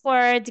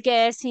for the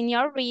guests in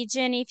your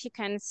region, if you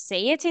can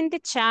say it in the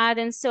chat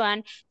and so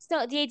on.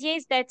 So the idea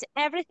is that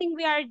everything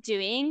we are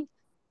doing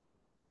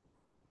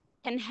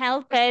can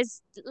help us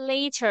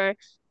later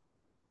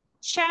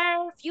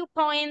share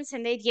viewpoints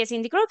and ideas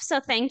in the group.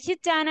 So thank you,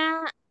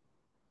 Dana.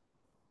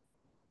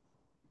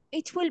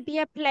 it will be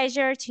a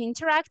pleasure to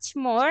interact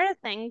more.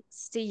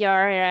 Thanks to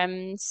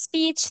your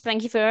speech.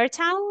 Thank you for your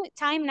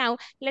time. Now,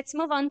 let's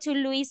move on to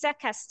Luisa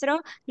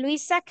Castro.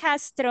 Luisa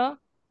Castro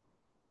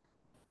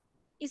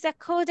is a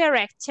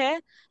co-director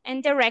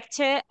and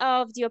director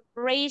of the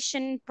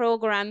operation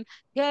program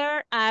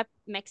Girl Up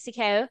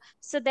Mexico.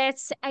 So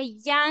that's a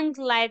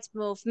young-led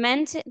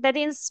movement that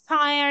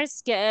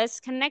inspires girls,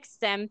 connects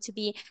them to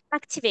be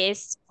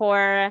activists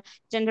for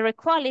gender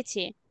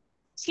equality.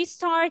 She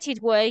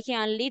started working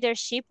on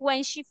leadership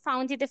when she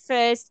founded the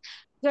first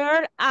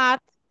Girl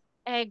Up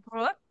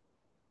group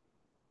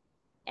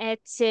at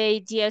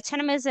the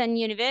Autonomous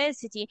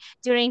University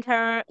during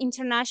her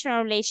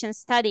international relations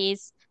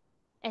studies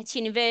at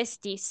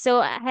university.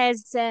 So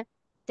as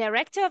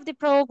director of the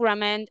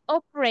program and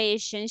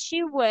operations,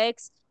 she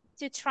works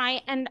to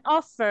try and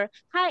offer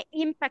high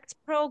impact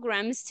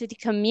programs to the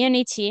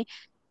community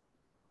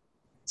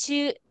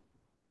to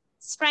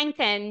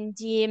strengthen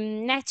the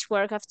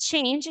network of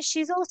change.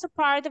 She's also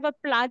part of a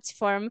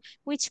platform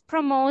which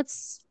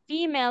promotes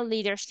female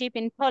leadership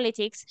in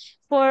politics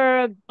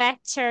for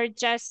better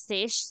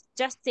justice,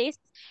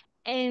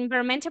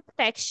 environmental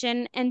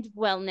protection, and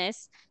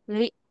wellness.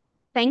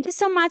 Thank you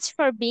so much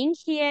for being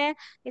here.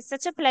 It's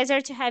such a pleasure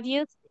to have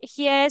you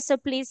here. So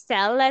please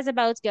tell us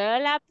about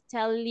Girl Up.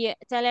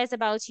 Tell us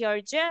about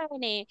your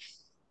journey,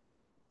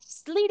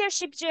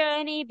 leadership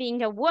journey,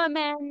 being a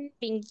woman,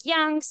 being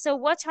young. So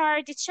what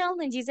are the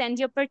challenges and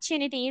the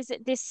opportunities?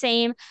 The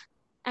same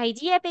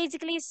idea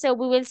basically. So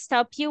we will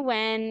stop you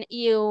when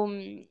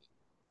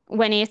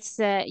it's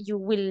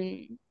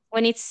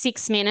when it's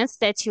 6 minutes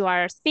that you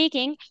are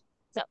speaking.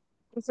 So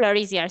the floor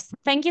is yours.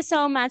 Thank you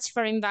so much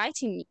for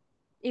inviting me.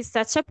 It's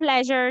such a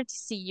pleasure to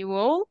see you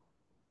all.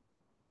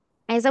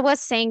 As I was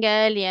saying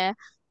earlier,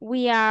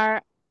 we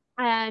are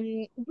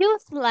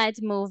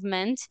youth-led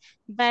movement,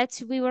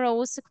 but we were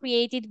also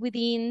created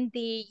within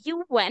the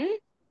UN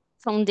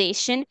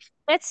Foundation.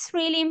 That's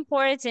really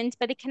important,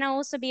 but it can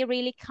also be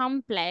really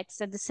complex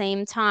at the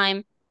same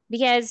time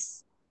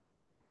because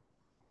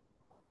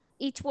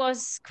it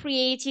was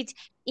created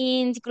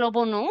in the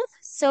global north.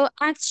 So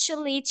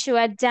actually to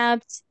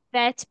adapt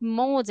that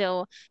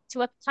model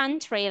to a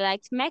country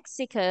like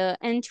Mexico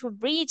and to a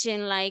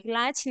region like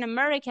Latin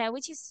America,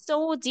 which is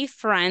so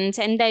different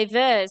and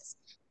diverse,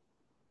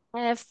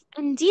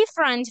 and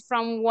different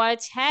from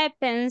what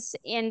happens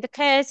in the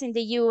case in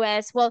the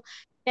US. Well,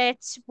 that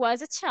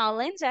was a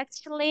challenge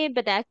actually,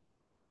 but that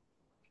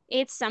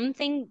it's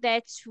something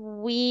that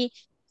we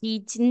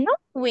did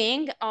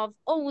knowing of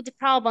all the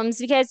problems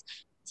because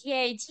the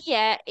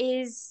idea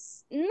is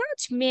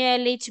not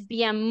merely to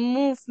be a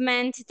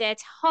movement that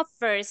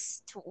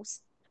offers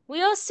tools.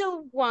 We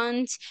also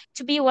want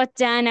to be what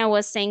Danha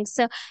was saying.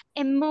 So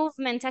a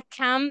movement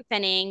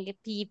accompanying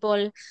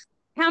people,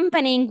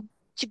 accompanying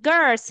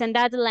girls and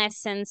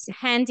adolescents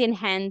hand in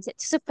hand to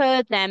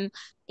support them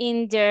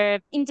in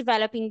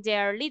developing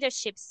their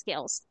leadership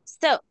skills.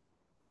 So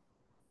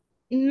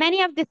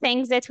many of the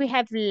things that we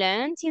have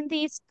learned in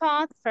this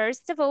path,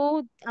 first of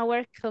all,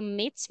 our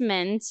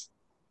commitment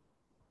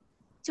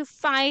to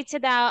fight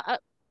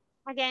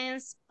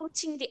against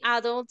putting the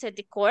adult at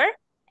the core,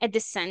 at the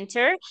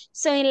center.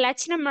 So in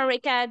Latin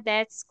America,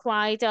 that's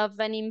quite of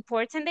an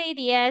important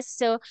idea.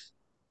 So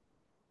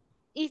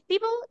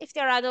if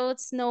they're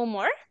adults know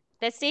more,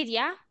 that's the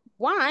idea.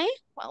 Why?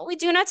 Well, we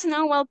do not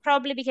know. Well,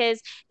 probably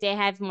because they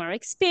have more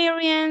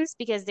experience,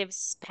 because they've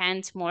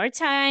spent more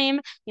time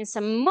in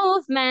some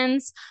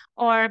movements,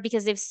 or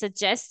because they've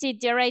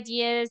suggested their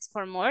ideas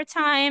for more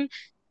time.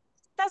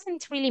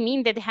 Doesn't really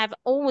mean that they have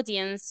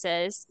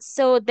audiences.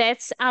 So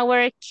that's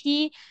our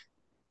key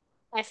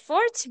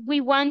effort.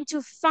 We want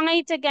to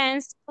fight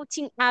against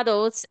putting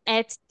adults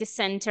at the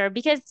center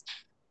because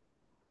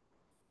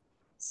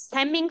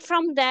stemming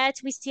from that,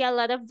 we see a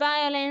lot of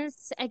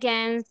violence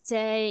against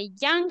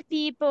young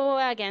people,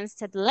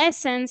 against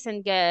adolescents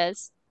and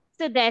girls.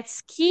 So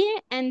that's key.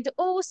 And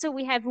also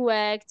we have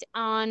worked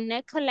on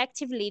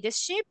collective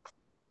leadership.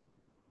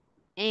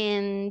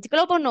 And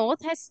Global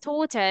North has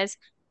taught us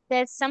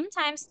that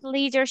sometimes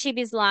leadership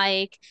is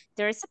like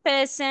there's a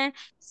person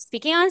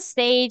speaking on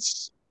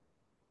stage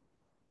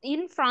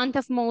in front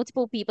of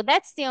multiple people.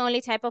 That's the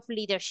only type of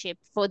leadership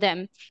for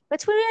them.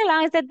 But we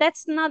realize that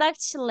that's not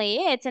actually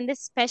it. And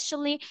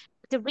especially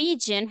the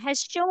region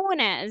has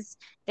shown us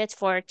that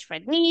for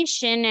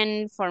tradition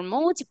and for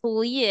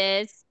multiple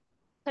years,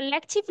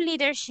 collective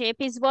leadership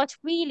is what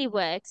really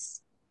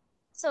works.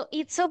 So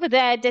it's over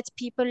there that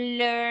people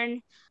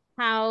learn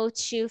how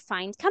to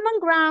find common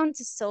ground,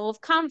 to solve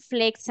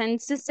conflicts, and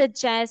to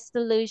suggest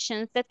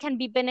solutions that can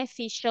be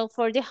beneficial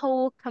for the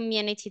whole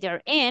community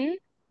they're in.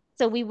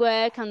 So we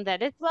work on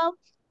that as well.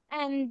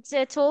 And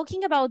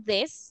talking about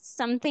this,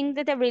 something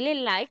that I really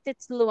like that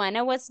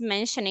Luana was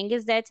mentioning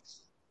is that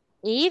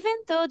even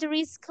though there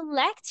is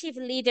collective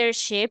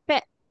leadership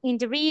in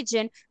the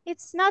region,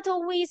 it's not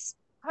always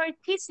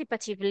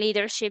participative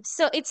leadership.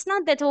 So it's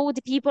not that all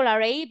the people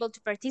are able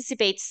to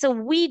participate. So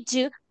we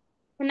do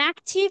an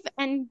active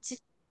and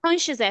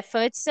conscious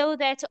effort so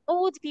that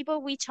all the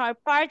people which are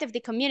part of the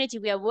community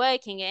we are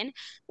working in,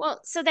 well,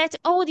 so that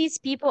all these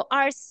people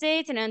are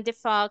certain on the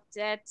fact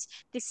that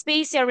the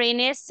space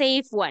arena is a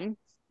safe one.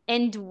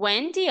 And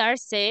when they are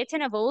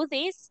certain of all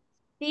this,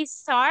 they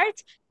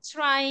start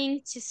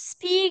trying to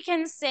speak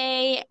and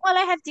say, well,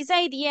 I have this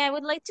idea, I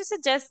would like to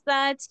suggest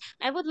that,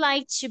 I would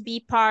like to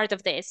be part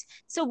of this.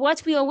 So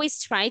what we always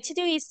try to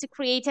do is to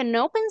create an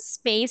open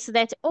space so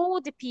that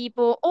all the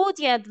people, all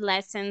the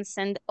adolescents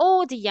and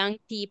all the young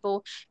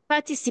people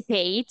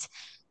participate,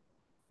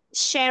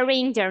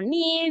 sharing their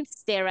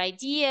needs, their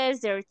ideas,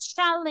 their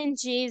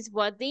challenges,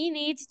 what they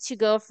need to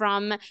go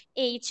from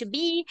A to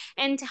B,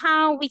 and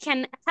how we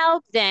can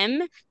help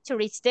them to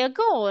reach their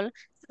goal.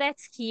 So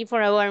that's key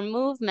for our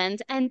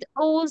movement. And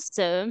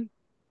also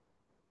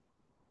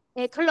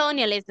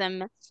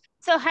colonialism.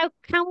 So how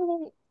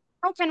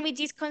can we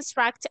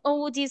deconstruct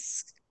all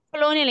these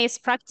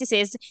colonialist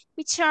practices,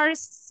 which are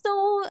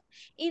so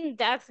in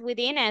depth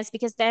within us,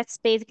 because that's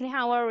basically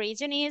how our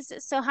region is.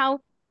 So how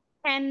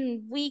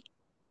can we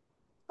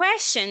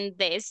question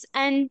this?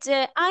 And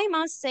I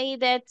must say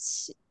that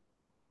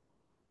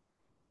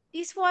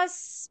this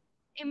was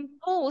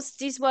imposed,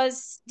 this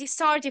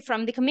started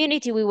from the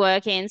community we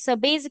work in. So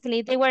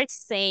basically they were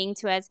saying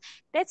to us,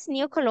 that's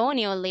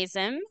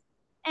neocolonialism.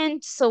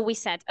 And so we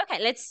said,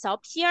 okay, let's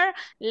stop here.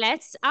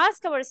 Let's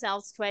ask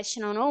ourselves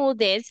question on all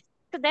this.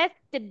 So that's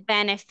the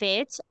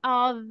benefit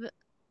of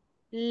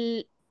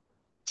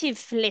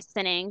active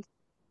listening,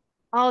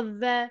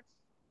 of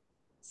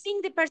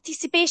seeing the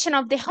participation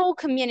of the whole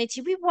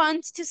community. We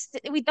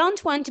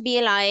don't want to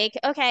be like,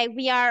 okay,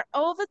 we are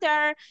over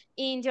there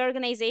in the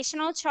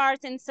organizational chart,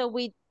 and so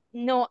we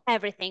know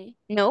everything.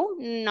 No,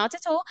 not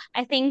at all.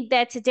 I think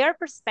that their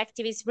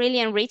perspective is really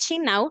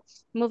enriching now.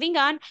 Moving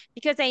on,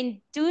 because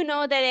I do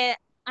know that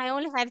I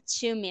only have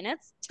 2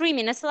 minutes, 3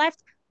 minutes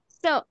left.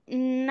 So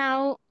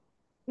now,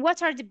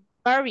 what are the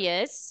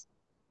barriers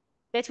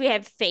that we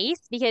have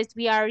faced because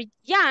we are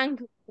young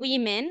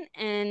women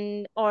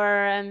and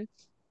or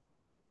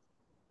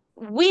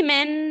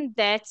women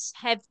that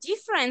have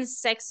different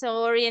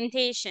sexual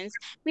orientations?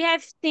 We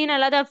have seen a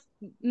lot of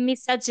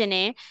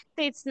misogyny.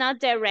 So it's not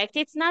direct.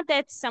 It's not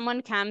that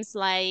someone comes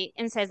like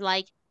and says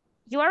like,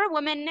 you are a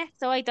woman,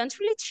 so I don't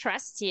really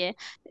trust you.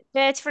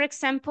 But for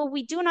example,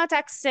 we do not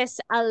access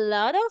a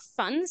lot of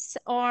funds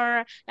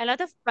or a lot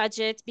of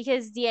budget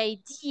because the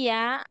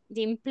idea,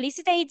 the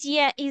implicit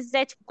idea is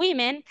that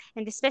women,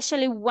 and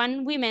especially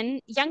young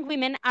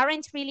women,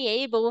 aren't really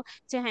able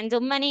to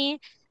handle money,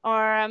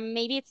 or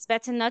maybe it's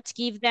better not to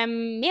give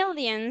them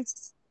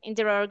millions in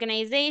their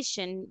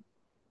organization.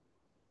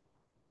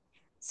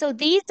 So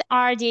these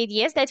are the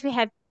ideas that we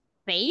have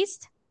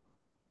faced.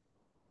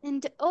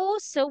 And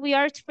also, we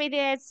are treated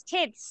as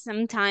kids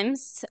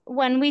sometimes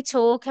when we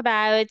talk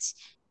about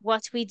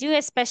what we do,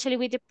 especially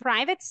with the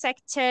private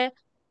sector.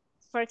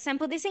 For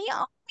example, they say,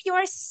 oh, you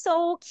are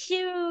so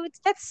cute.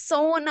 That's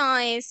so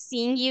nice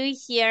seeing you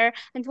here.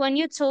 And when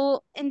you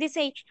talk, and they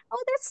say,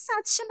 oh, that's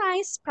such a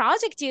nice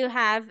project you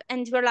have.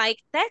 And we're like,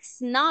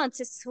 that's not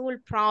a school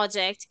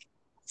project.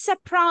 It's a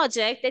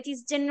project that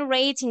is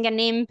generating an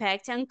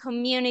impact on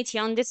community,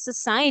 on the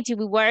society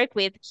we work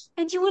with.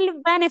 And you will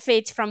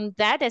benefit from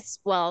that as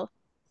well.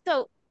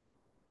 So,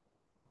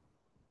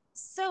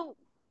 so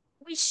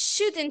we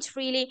shouldn't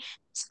really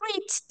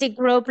treat the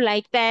group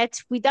like that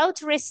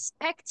without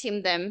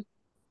respecting them.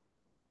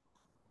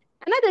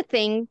 Another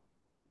thing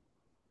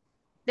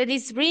that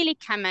is really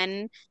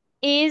common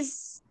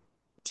is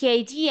the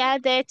idea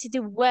that the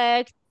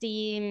work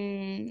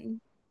the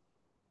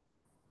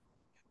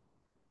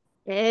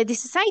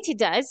society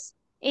does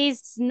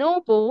is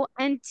noble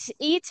and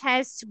it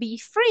has to be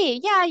free.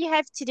 Yeah, you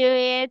have to do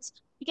it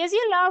because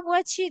you love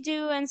what you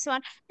do and so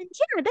on. And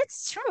yeah,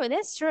 that's true.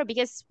 That's true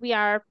because we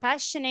are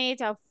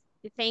passionate of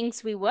the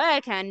things we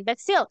work on,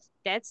 but still,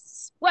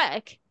 that's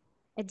work.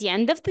 At the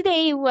end of the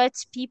day, what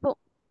people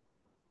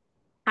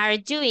are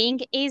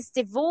doing is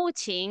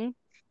devoting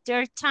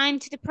their time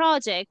to the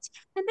project,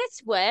 and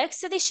that's work,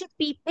 so they should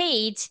be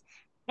paid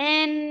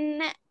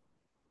and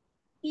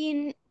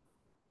in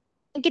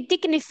a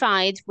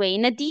dignified way,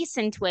 in a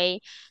decent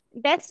way.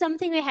 That's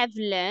something we have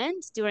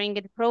learned during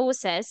the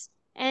process.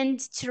 And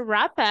to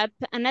wrap up,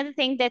 another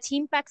thing that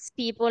impacts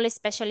people,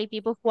 especially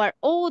people who are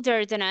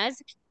older than us,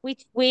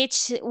 with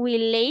which we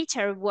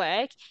later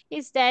work,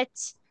 is that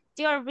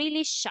they are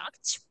really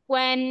shocked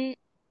when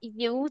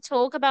you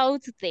talk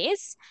about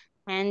this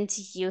and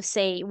you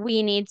say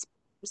we need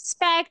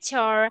respect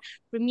or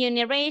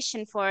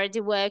remuneration for the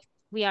work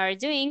we are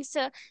doing.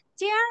 So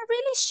they are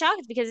really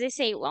shocked because they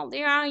say, well,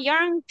 they are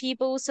young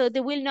people, so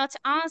they will not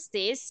ask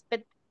this,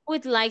 but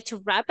would like to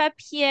wrap up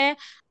here.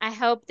 I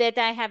hope that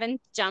I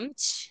haven't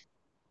jumped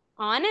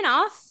on and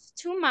off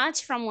too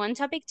much from one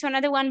topic to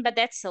another one, but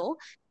that's all.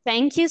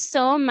 Thank you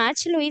so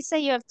much, Luisa.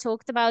 You have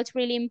talked about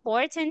really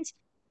important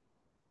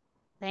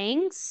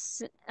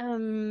things.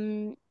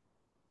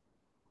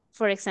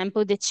 For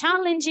example, the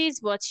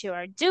challenges, what you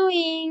are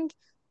doing,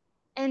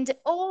 and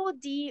all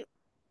the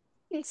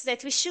things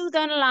that we should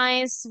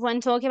analyze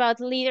when talking about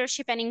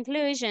leadership and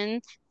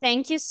inclusion.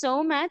 Thank you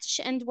so much.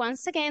 And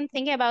once again,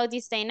 thinking about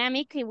this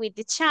dynamic with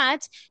the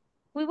chat,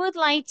 we would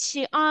like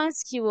to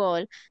ask you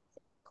all,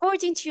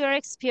 according to your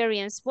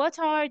experience, what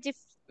are the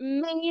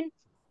main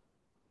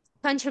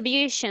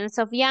contributions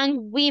of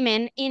young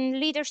women in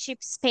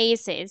leadership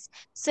spaces?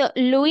 So,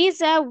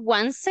 Luisa,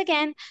 once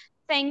again,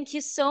 thank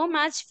you so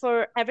much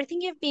for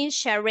everything you've been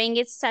sharing.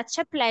 It's such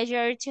a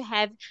pleasure to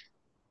have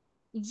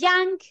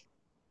young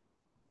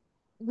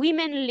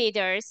women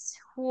leaders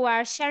who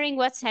are sharing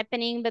what's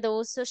happening, but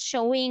also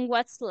showing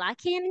what's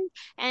lacking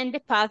and the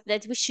path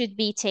that we should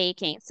be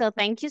taking. So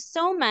thank you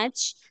so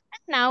much.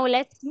 And now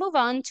let's move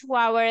on to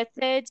our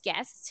third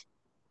guest,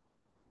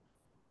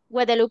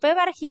 Guadalupe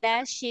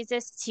Bargiela. She's a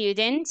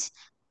student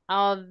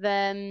of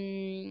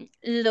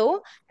law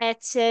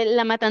at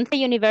La Matanza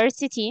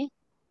University.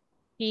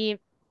 She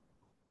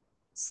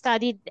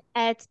studied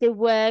at the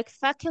work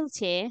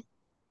faculty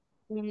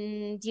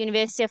in the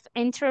University of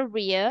Entre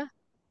Rios.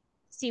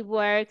 She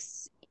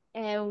works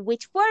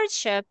with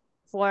workshop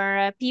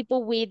for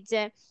people with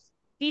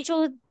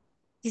visual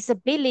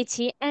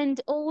disability, and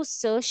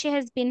also she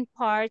has been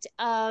part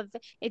of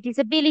a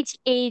disability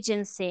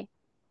agency.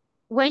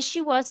 When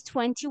she was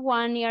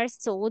 21 years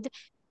old,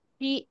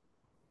 she,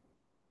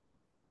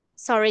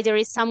 sorry, there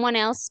is someone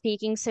else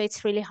speaking, so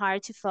it's really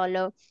hard to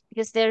follow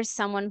because there's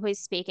someone who is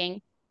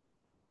speaking.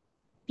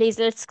 Please,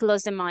 let's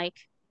close the mic.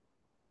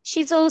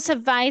 She's also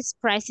vice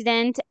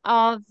president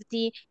of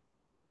the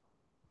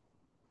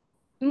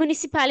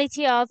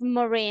municipality of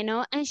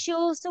Moreno, and she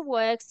also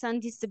works on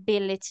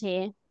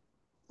disability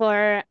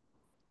for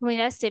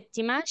Comunidad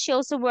Séptima. She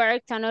also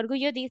worked on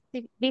Orgullo de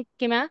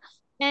Víctima,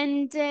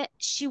 and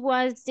she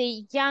was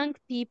the young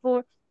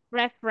people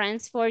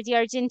reference for the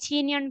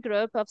Argentinian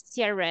group of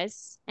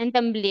Sierras and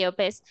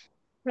Ambliopes.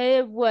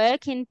 Her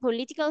work in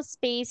political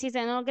spaces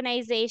and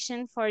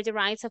organization for the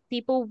rights of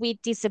people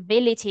with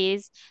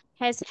disabilities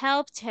has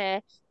helped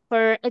her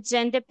for a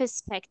gender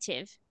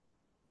perspective.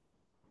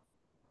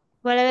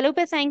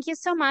 Guadalupe, thank you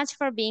so much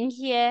for being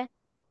here.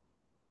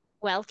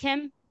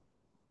 Welcome.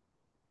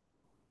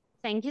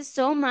 Thank you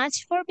so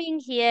much for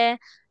being here.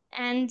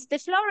 And the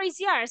floor is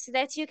yours so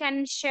that you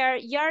can share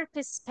your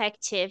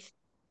perspective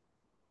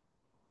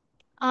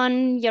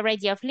on your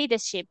idea of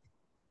leadership.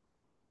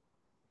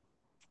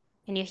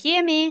 Can you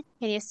hear me?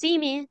 Can you see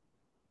me?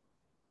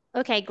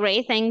 Okay,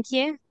 great. Thank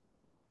you.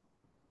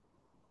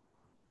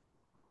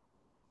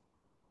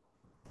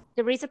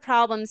 There is a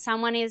problem.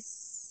 Someone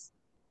is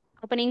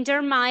opening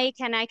their mic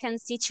and I can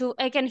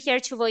hear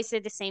two voices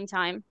at the same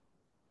time.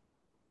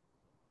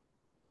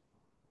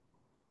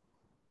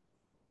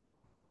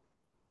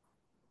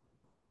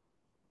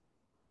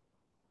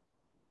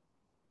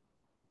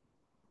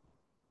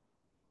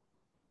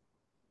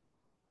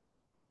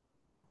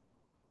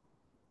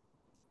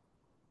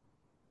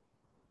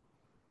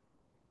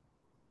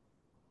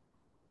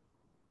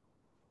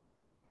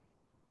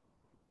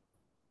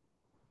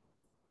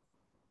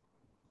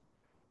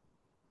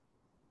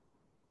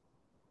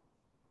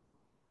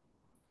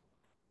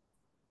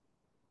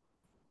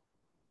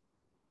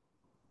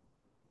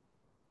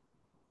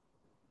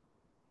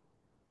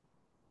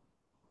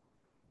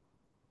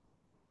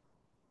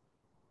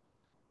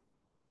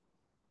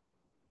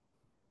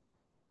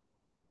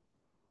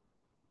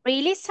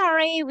 Really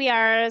sorry, we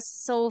are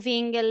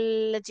solving a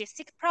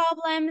logistic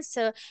problem.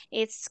 So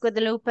it's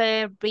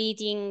Guadalupe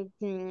reading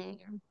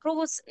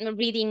rules,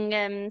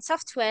 reading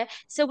software.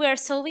 So we are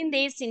solving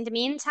this. In the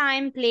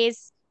meantime,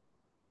 please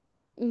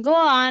go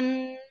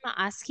on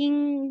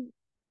answering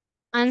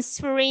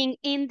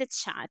in the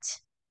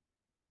chat.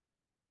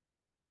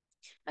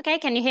 Okay,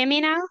 can you hear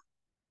me now?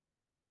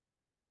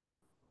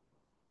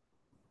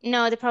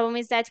 No, the problem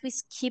is that we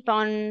keep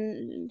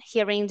on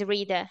hearing the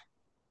reader.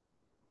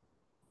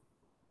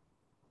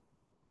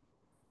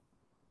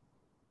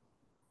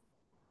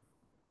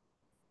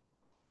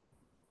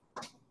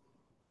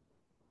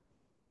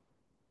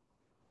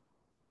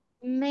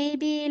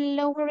 Maybe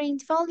lowering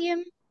the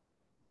volume?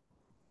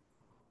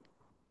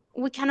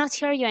 We cannot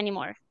hear you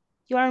anymore.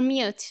 You are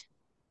mute.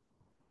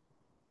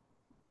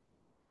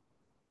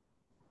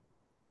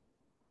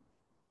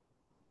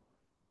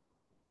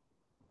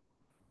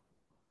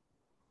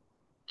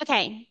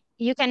 Okay,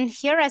 you can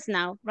hear us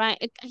now,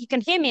 right? You can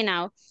hear me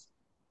now.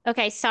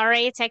 Okay,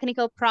 sorry,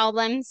 technical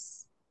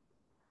problems.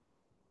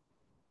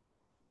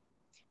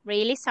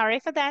 Really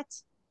sorry for that.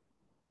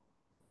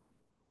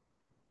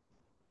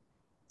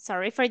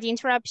 Sorry for the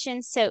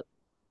interruption. So,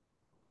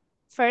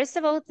 first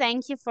of all,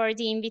 thank you for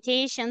the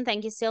invitation.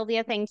 Thank you,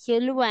 Sylvia. Thank you,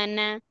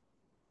 Luana,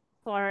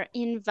 for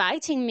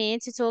inviting me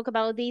to talk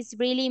about these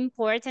really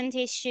important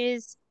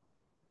issues.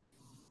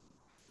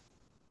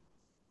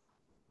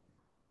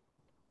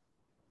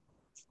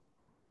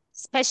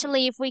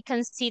 Especially if we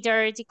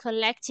consider the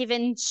collective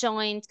and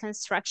joint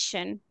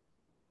construction.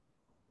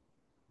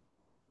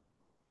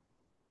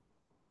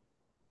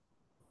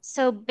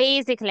 So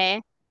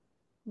basically,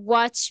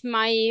 what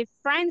my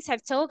friends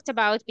have talked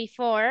about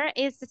before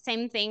is the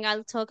same thing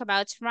I'll talk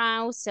about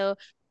now. So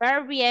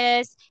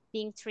barriers,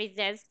 being treated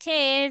as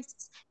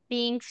kids,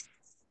 being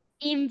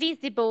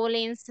invisible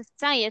in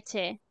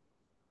society.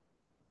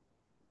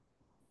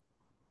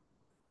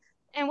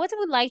 And what I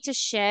would like to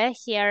share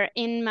here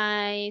in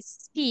my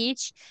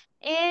speech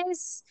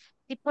is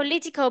the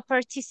political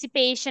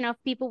participation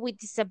of people with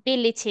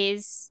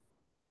disabilities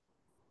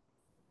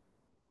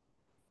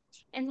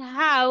and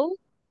how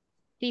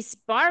these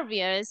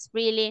barriers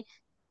really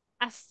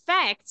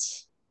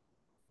affect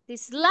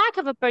this lack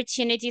of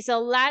opportunities or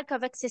lack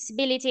of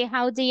accessibility,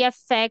 how they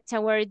affect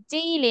our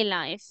daily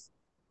life.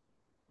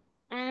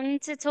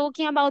 And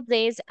talking about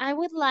this, I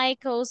would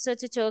like also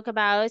to talk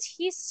about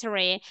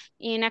history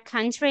in a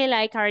country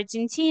like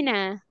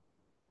Argentina,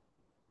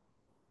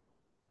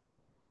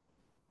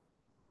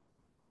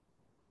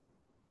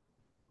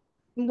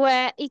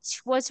 where it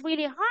was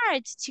really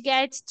hard to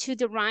get to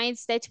the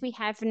rights that we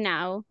have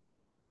now.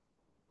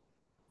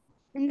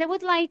 And I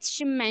would like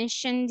to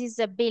mention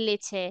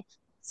disability.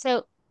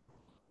 So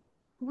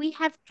we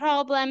have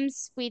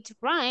problems with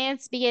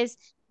rights because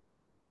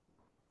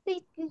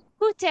they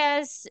put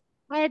us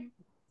at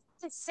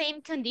the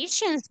same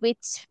conditions with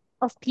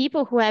of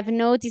people who have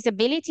no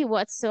disability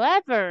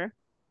whatsoever.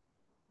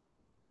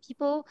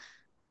 People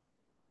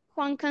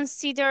who are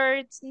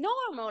considered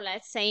normal,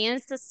 let's say, in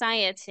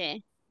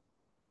society.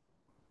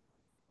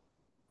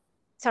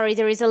 Sorry,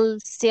 there is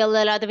still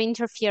a lot of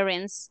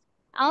interference.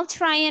 I'll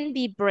try and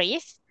be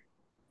brief.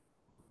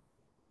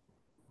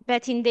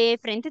 But in the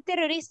Frente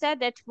Terrorista,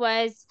 that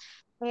was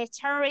a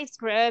terrorist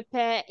group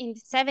in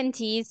the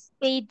 70s,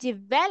 they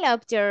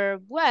developed their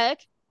work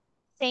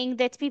saying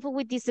that people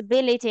with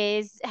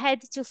disabilities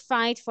had to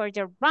fight for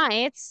their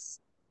rights.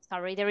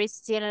 Sorry, there is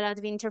still a lot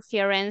of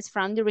interference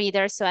from the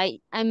reader, so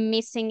I'm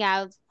missing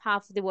out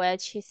half the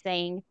words she's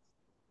saying.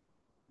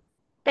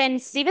 Then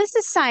civil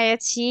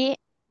society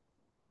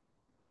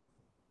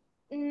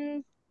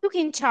took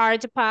in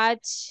charge a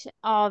part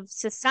of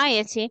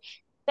society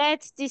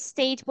that the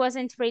state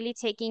wasn't really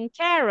taking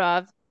care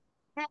of.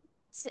 And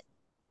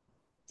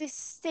the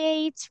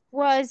state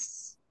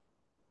was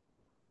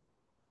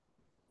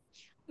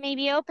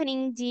maybe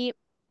opening the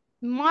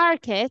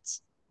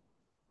market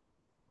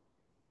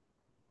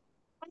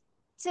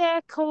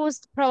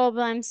caused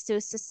problems to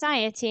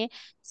society.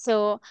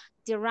 So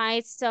the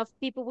rights of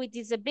people with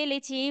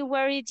disability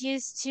were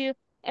reduced to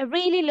a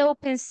really low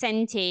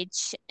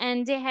percentage,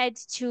 and they had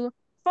to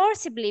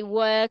forcibly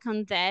work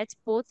on that,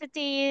 both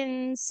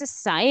in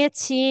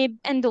society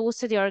and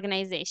also the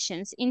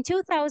organizations. In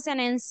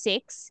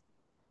 2006,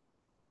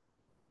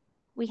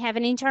 we have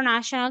an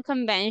international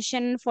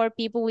convention for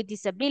people with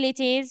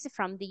disabilities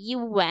from the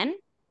UN,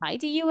 by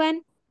the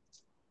UN.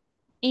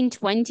 In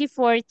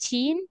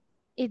 2014,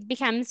 it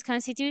becomes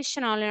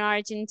constitutional in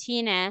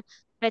Argentina,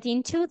 but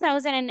in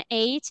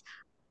 2008,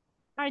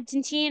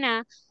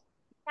 Argentina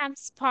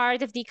becomes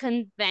part of the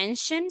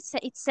convention. So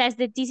it says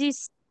that this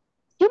is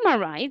human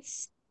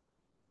rights.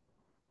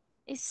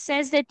 It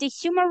says that the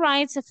human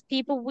rights of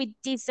people with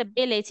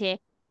disability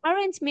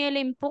aren't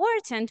merely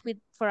important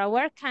for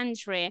our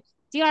country,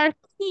 they are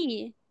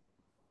key.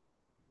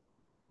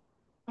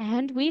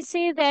 And we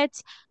see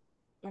that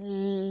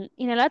in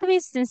a lot of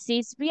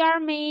instances, we are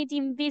made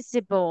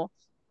invisible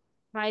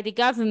by the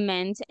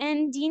government,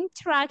 and the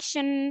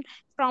interaction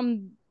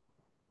from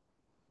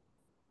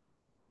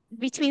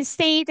between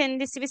state and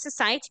the civil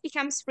society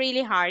becomes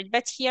really hard.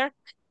 But here,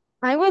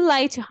 I would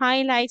like to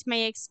highlight my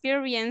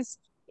experience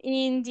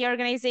in the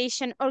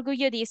organization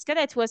Orgullo Disco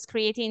that was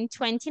created in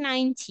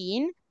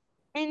 2019.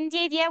 And the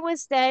idea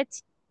was that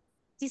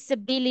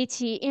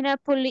disability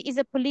is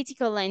a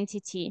political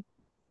entity.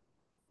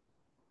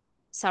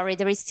 Sorry,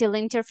 there is still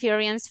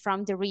interference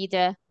from the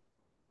reader.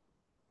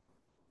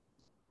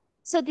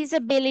 So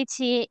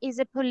disability is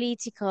a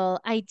political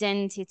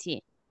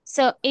identity.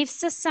 So if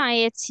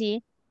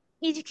society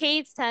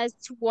educates us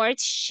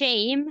towards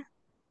shame,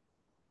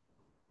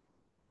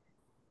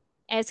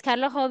 as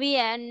Carlo Hobby,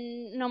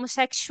 an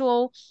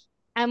homosexual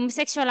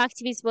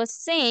activist was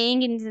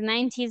saying in the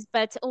 90s,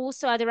 but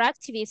also other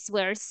activists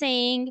were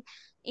saying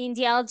in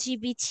the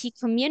LGBT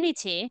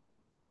community.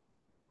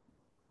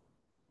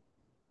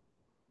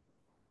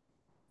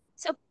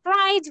 So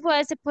pride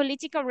was a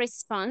political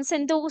response,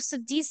 and also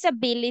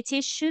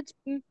disability should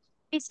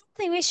be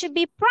something we should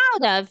be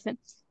proud of,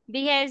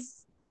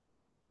 because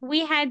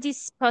we had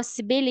this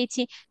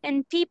possibility,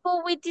 and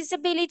people with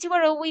disability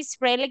were always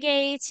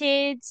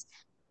relegated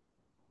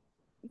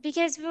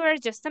because we were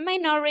just a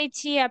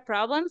minority, a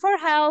problem for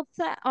health,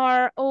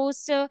 or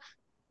also,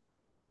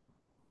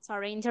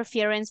 sorry,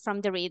 interference from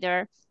the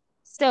reader.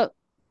 So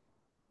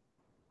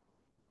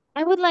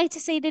I would like to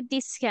say that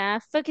this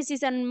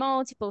focuses on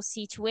multiple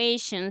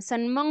situations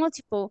and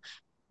multiple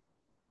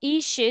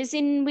issues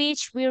in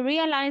which we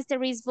realize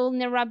there is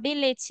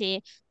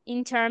vulnerability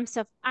in terms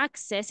of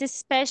access,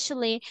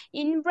 especially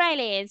in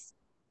rallies.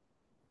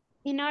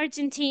 In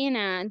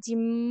Argentina, the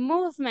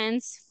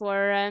movements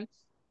for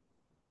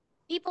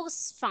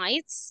people's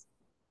fights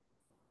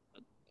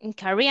and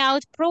carry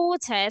out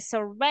protests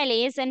or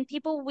rallies, and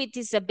people with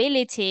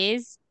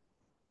disabilities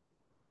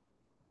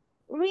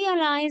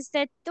realized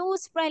that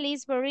those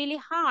rallies were really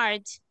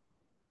hard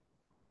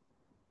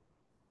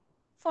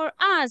for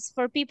us,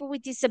 for people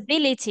with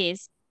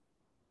disabilities.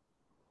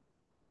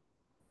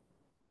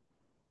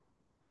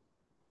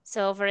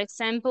 So, for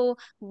example,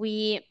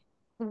 we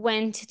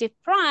went to the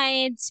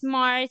Pride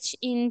March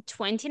in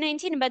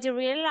 2019, but we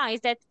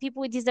realized that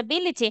people with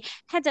disability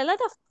had a lot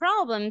of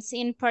problems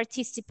in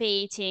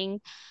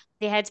participating.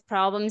 They had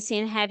problems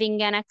in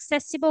having an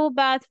accessible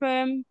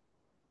bathroom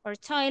or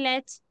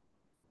toilet.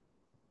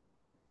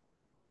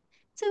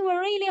 So we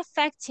were really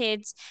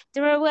affected.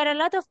 There were a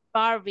lot of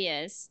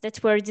barriers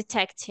that were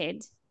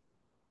detected.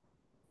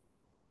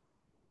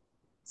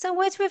 So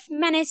what we've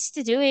managed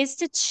to do is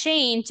to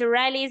change the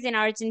rallies in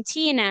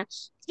Argentina.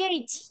 The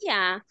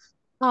idea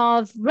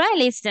of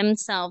rallies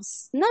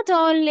themselves, not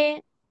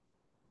only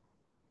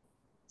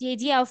the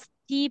idea of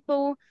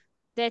people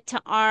that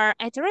are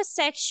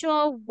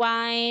heterosexual,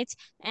 white,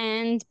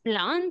 and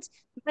blonde,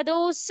 but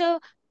also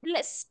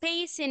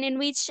spacing in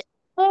which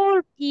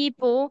all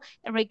people,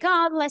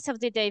 regardless of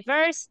the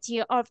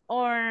diversity of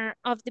or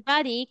of the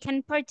body,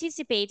 can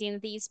participate in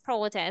these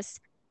protests.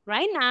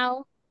 Right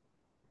now,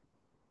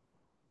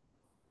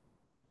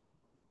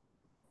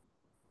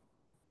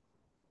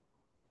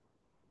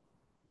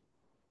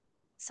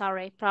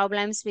 sorry,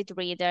 problems with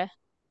reader.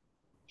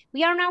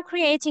 We are now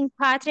creating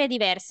Patria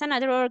Diversa,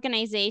 another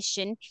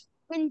organization,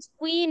 and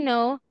we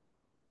know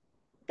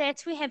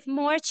that we have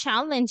more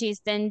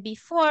challenges than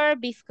before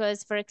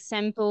because, for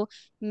example,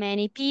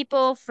 many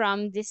people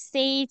from the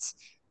state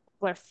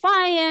were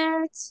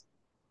fired.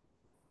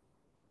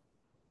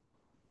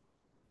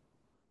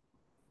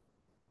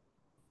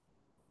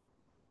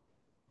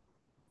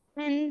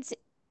 And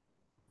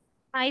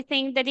I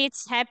think that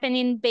it's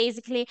happening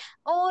basically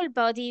all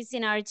bodies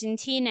in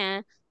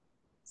Argentina.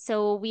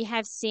 So we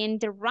have seen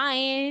the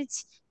right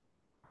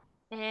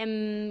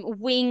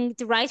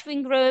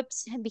wing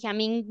groups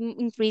becoming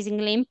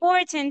increasingly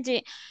important.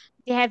 They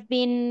have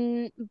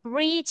been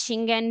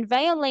breaching and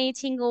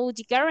violating all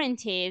the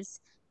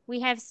guarantees. We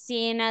have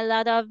seen a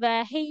lot of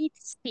hate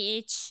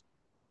speech,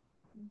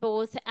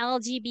 both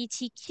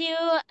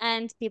LGBTQ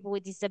and people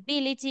with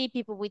disability,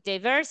 people with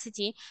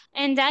diversity.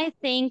 And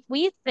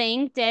we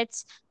think that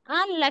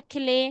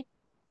unluckily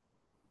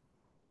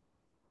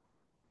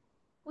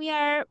we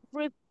are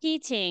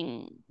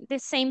repeating the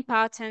same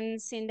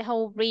patterns in the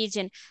whole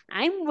region.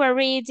 I'm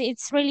worried,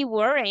 it's really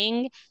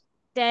worrying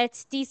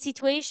that the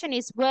situation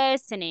is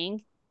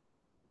worsening.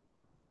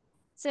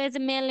 So, as a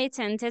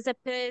militant, as a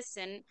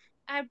person,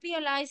 I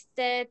realized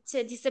that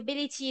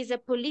disability is a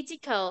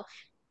political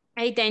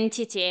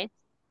identity.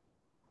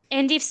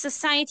 And if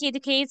society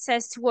educates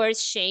us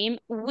towards shame,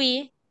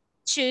 we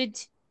should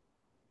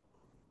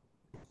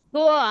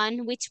go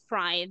on with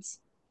pride.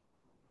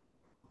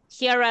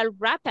 Here I'll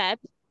wrap up.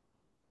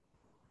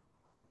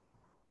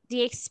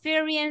 The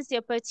experience, the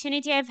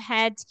opportunity I've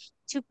had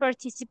to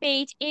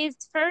participate is,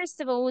 first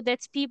of all,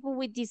 that people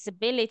with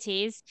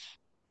disabilities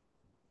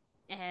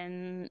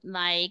and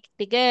like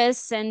the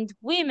girls and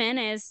women,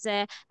 as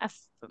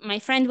my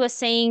friend was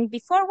saying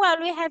before, well,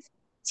 we have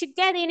to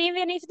get in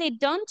even if they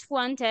don't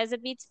want us, a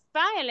bit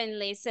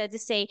violently, so to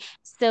say.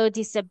 So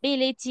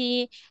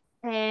disability,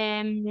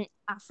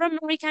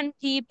 Afro-American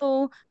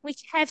people, we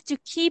have to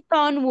keep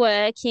on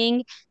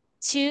working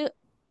to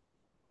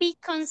be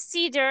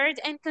considered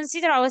and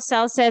consider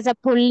ourselves as a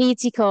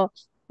political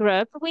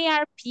group. We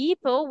are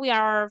people, we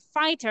are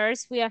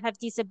fighters, have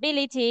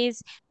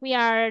disabilities, we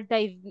are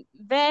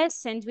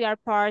diverse, and we are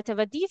part of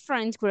a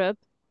different group,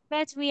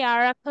 but we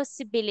are a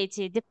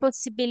possibility, the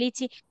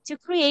possibility to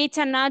create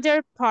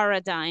another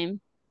paradigm,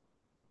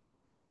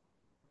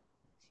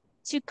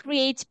 to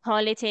create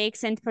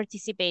politics and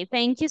participate.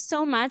 Thank you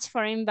so much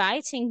for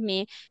inviting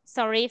me.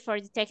 Sorry for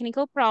the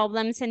technical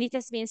problems, and it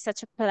has been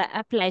such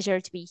a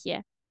pleasure to be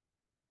here.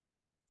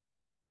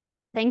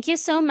 Thank you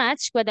so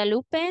much,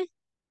 Guadalupe,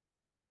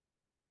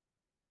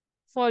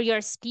 for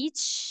your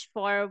speech,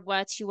 for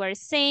what you were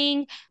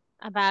saying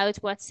about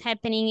what's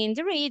happening in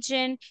the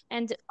region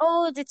and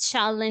all the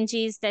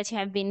challenges that you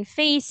have been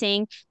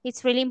facing.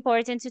 It's really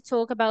important to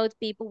talk about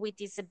people with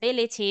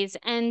disabilities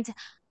and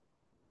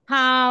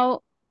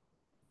how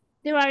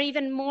there are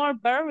even more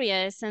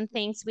barriers and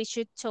things we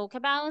should talk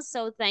about.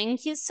 So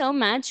thank you so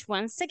much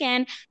once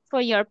again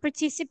for your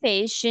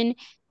participation,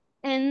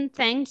 and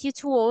thank you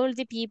to all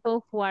the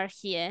people who are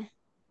here.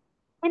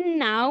 And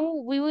now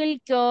we will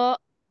go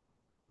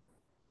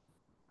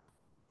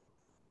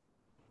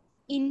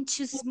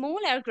into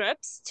smaller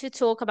groups to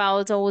talk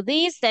about all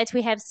these that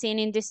we have seen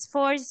in this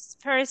first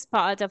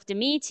part of the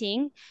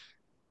meeting,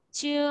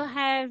 to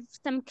have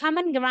some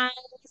common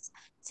grounds,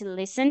 to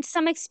listen to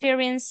some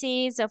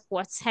experiences of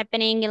what's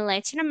happening in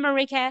Latin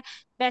America.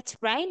 But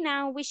right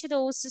now, we should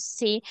also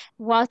see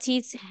what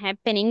is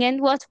happening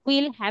and what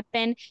will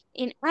happen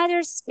in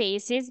other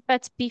spaces.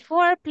 But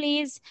before,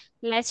 please,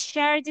 let's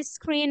share the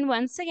screen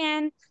once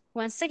again,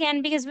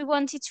 because we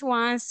wanted to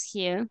ask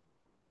you.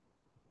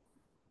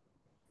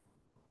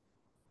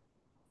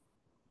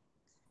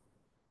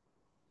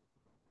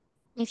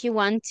 if you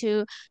want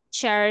to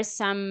share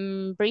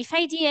some brief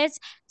ideas.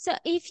 So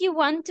if you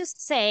want to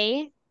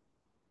say,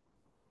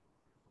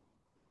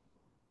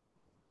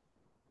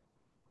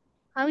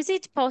 how is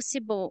it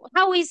possible?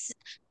 How is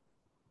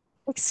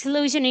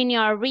exclusion in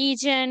your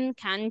region,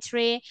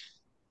 country?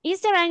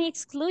 Is there any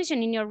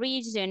exclusion in your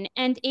region?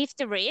 And if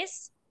there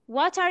is,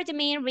 what are the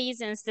main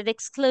reasons that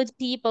exclude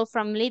people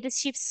from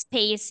leadership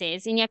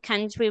spaces in your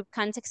country,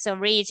 context, or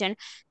region?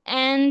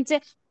 And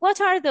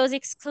what are those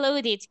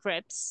excluded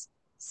groups?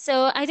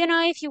 So I don't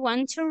know if you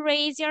want to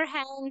raise your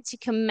hand to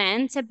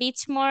comment a bit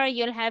more.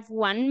 You'll have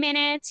 1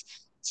 minute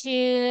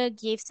to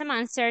give some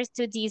answers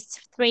to these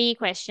three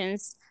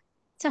questions.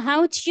 So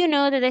how do you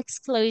know that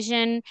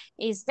exclusion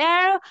is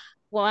there?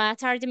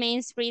 What are the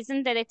main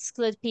reasons that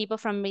exclude people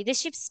from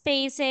leadership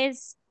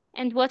spaces?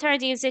 And what are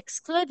these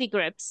excluded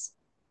groups?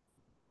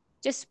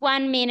 Just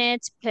 1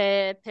 minute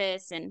per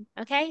person,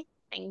 okay?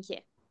 Thank you.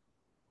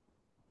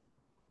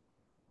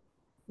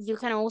 You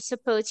can also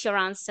put your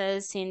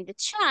answers in the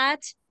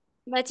chat,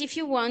 but if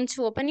you want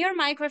to open your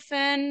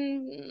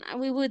microphone,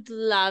 we would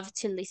love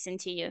to listen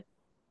to you.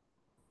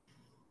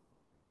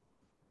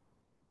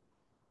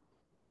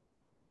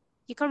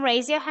 You can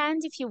raise your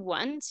hand if you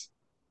want,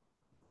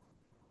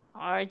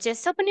 or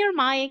just open your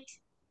mic.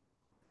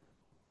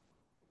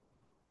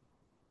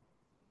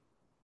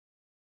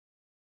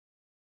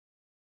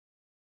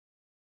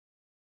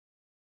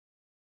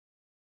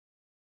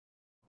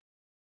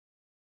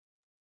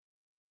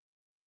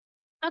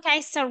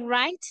 Okay, so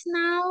right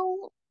now,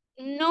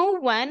 no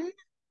one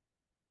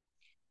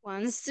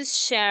wants to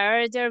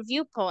share their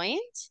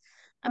viewpoint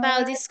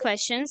about I, this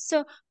question.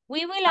 So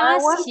we will I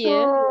ask want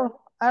you.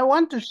 I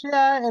want to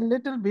share a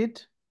little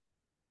bit.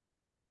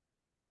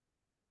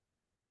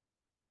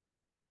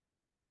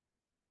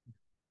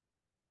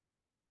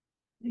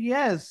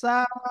 Yes,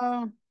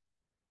 in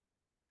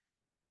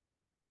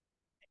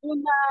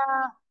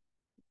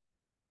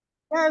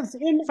yes,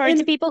 For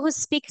the people who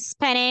speak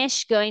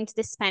Spanish, go into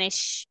the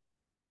Spanish.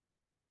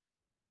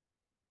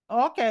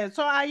 okay,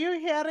 so are you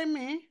hearing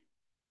me?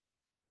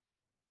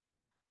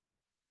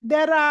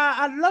 There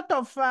are a lot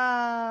of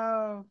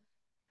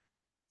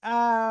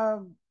uh,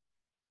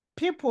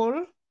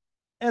 people,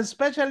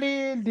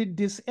 especially the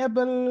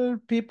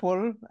disabled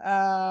people,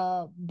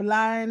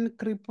 blind,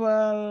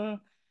 cripple,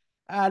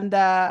 and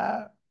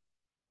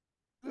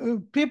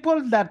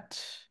people that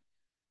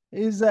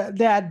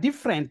they are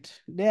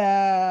different. They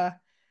are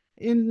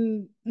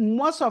in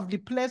most of the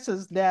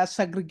places they are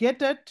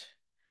segregated,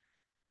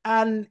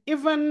 and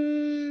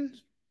even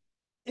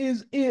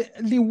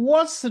the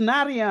worst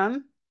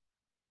scenario.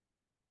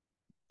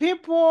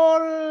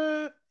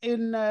 People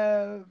in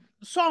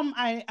some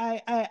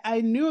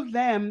I knew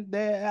them.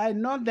 I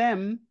know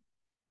them.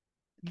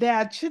 There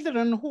are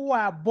children who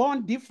are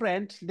born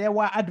different. They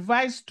were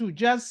advised to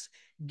just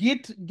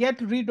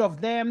get rid of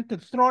them, to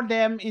throw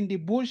them in the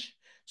bush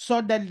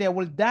so that they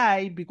will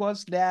die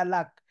because they are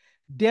like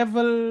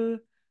devil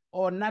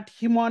or not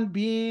human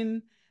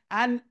being.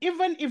 And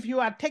even if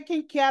you are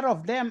taking care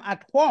of them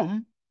at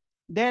home,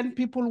 then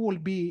people will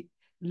be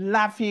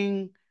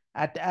laughing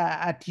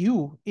at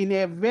you in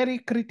a very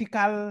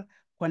critical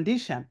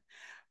condition.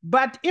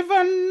 But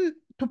even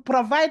to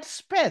provide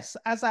space,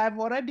 as I've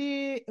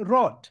already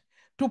wrote,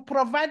 to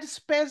provide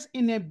space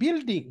in a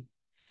building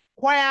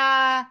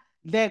where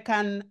they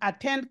can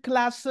attend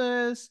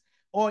classes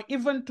or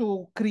even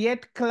to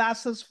create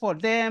classes for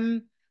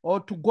them or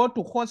to go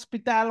to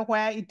hospital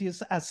where it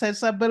is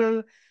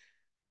accessible.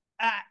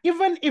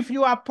 Even if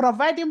you are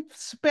providing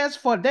space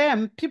for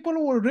them, people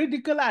will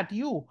ridicule at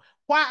you.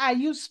 Why are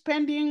you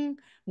spending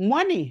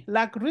money?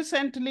 Like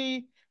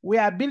recently, we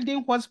are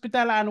building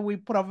hospital and we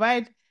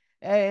provide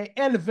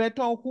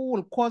elevator who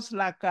will cost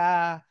like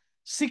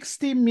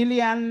 60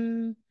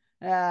 million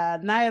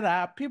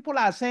naira. People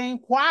are saying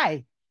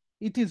why?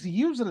 It is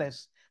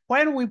useless.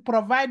 When we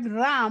provide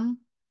RAM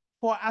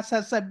for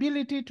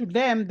accessibility to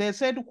them, they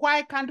said,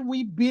 why can't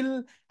we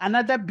build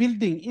another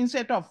building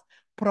instead of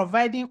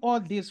providing all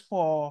this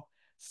for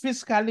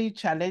fiscally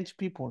challenged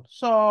people?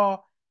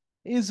 So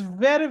it's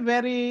very,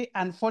 very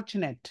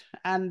unfortunate,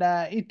 and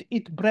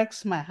it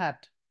breaks my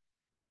heart.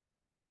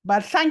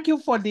 But thank you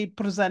for the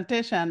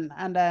presentation,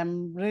 and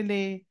I'm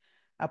really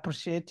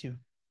appreciate you.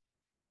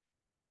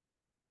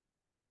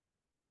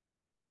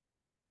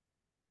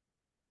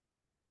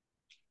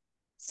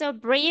 So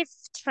brief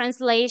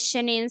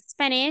translation in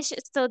Spanish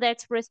so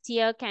that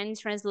Rocio can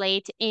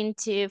translate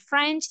into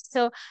French.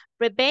 So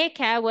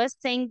Rebecca was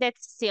saying that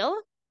still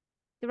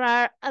there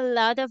are a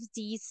lot of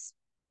these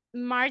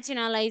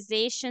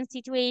marginalization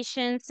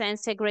situations and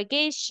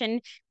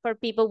segregation for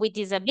people with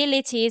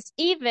disabilities,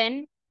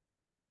 even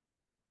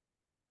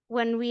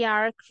when we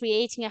are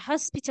creating a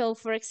hospital,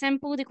 for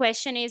example. The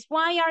question is,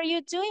 why are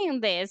you doing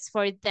this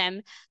for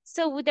them?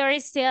 So there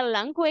is still a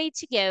long way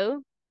to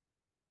go.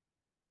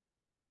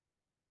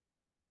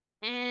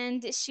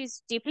 And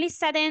she's deeply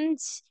saddened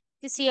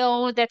to see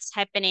all that's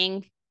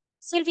happening.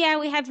 Sylvia,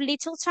 we have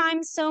little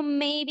time, so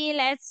maybe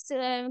let's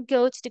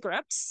go to the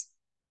groups.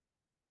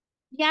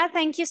 Yeah,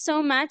 thank you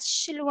so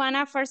much,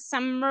 Luana, for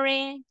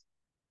summary.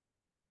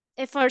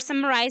 for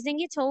summarizing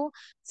it all.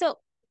 So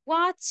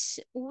what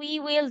we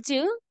will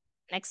do,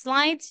 next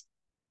slide.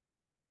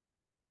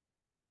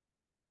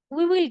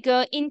 We will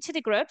go into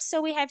the group.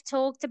 So we have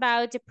talked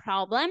about the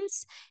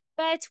problems,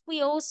 but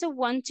we also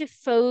want to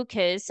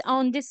focus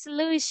on the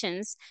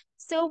solutions.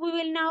 So we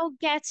will now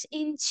get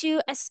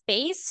into a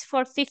space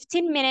for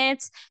 15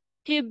 minutes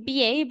to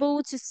be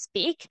able to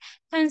speak,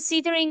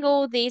 considering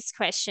all these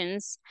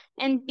questions.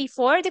 And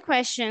before the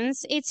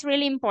questions, it's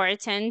really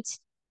important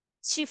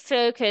to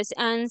focus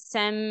on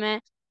some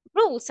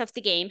rules of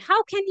the game.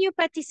 How can you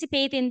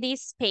participate in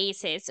these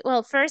spaces?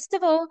 Well, first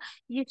of all,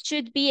 you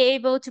should be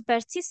able to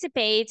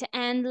participate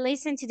and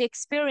listen to the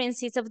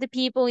experiences of the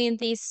people in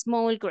this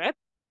small group.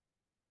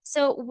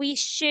 So we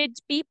should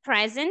be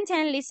present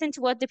and listen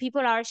to what the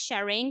people are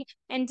sharing.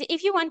 And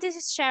if you wanted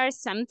to share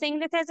something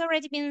that has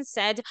already been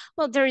said,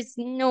 well, there is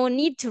no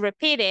need to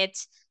repeat it.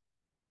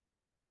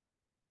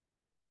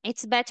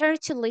 It's better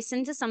to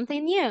listen to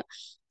something new.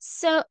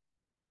 So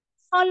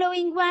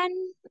following one,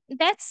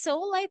 that's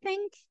all, I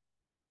think.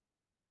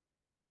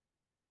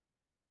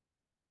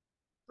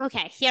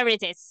 Okay, here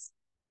it is.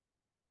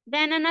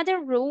 Then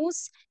another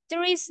rules,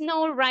 there is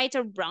no right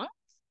or wrong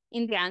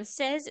in the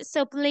answers.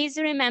 So please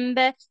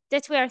remember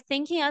that we are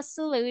thinking of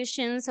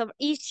solutions of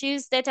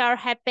issues that are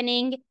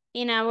happening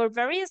in our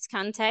various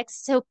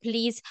contexts. So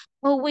please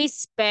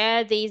always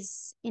bear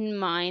this in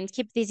mind,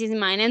 keep this in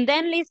mind, and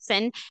then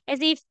listen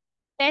as if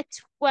that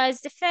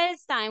was the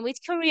first time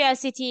with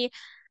curiosity,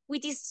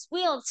 with this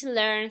will to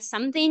learn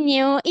something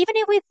new, even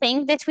if we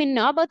think that we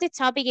know about the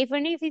topic,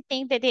 even if we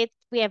think that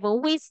we have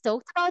always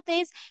talked about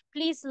this,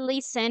 please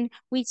listen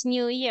with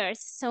new ears.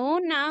 So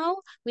now,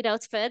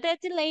 without further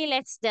delay,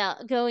 let's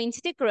go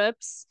into the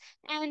groups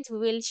and we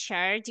will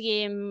share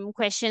the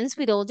questions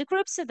with all the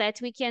groups so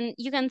that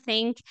you can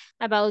think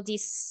about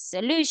these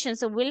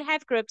solutions. So we'll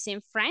have groups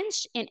in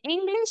French, in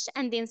English,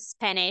 and in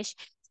Spanish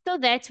so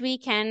that we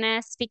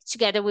can speak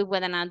together with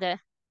one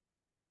another.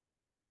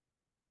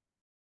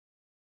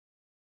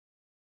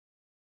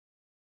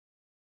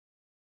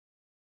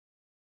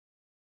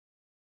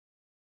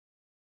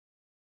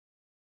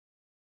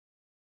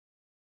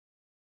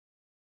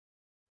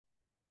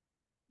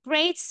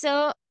 Great,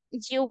 so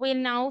you will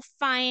now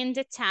find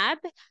a tab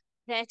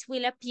that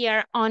will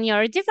appear on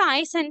your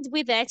device, and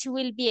with that you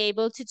will be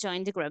able to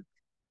join the group.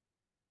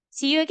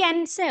 See you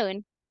again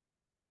soon.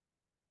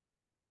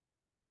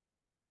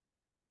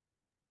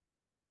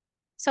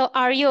 So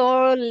are you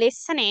all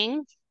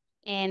listening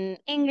in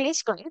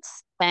English? Great,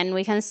 then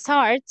we can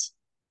start.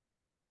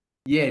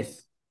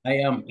 Yes, I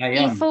am.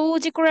 If all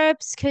the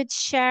groups could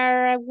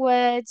share a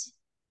word,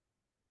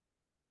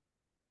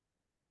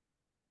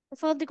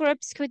 if all the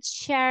groups could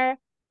share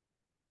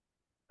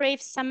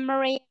brief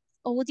summary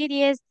of all the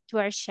ideas that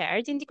were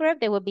shared in the group,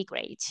 that would be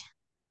great.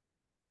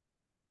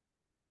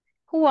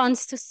 Who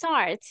wants to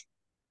start?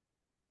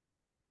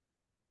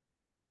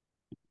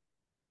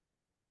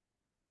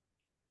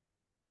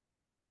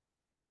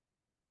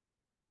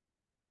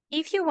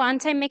 If you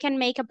want, I can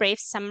make a brief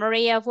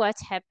summary of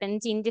what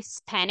happened in the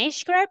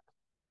Spanish group.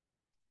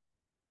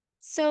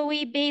 So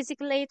we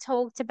basically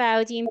talked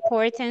about the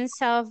importance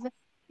of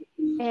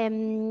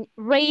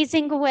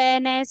raising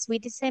awareness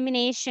with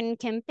dissemination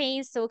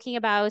campaigns, talking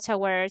about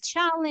our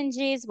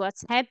challenges,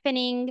 what's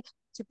happening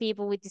to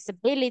people with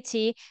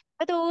disability,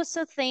 but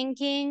also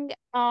thinking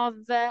of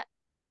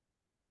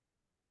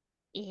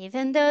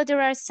even though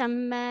there are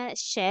some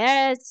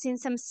shares in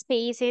some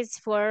spaces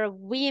for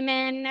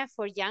women,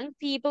 for young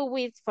people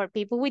for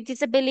people with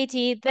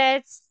disability,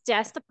 that's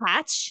just a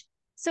patch.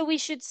 So we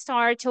should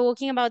start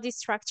talking about the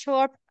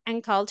structural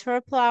and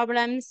cultural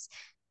problems,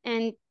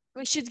 and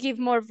we should give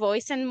more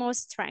voice and more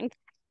strength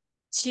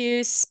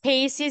to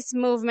spaces,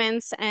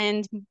 movements,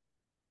 and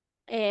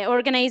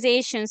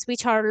organizations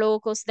which are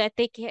local so that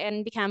they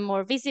can become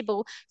more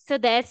visible. So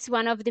that's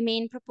one of the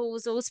main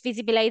proposals,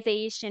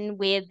 visibilization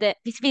with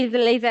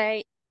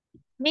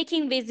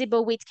making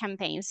visible with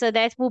campaigns. So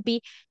that will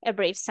be a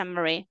brief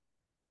summary.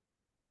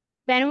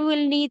 Then we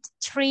will need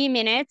 3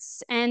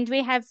 minutes and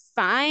we have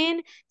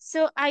fine.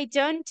 So I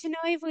don't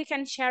know if we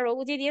can share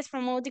all the ideas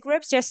from all the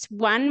groups, just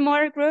one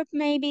more group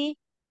maybe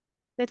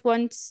that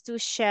wants to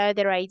share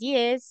their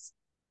ideas.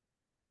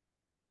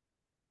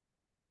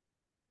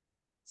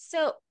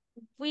 So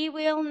we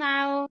will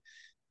now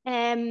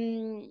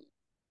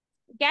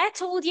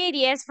get all the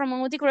ideas from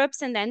all the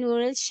groups and then we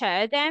will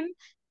share them.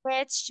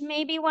 Which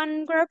maybe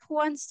one group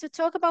wants to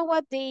talk about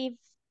what they've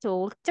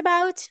talked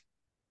about.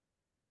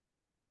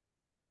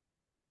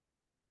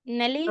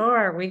 Nelly?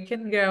 Sure, we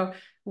can go.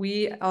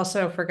 We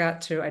also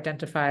forgot to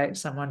identify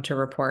someone to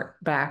report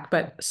back,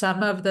 but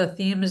some of the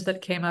themes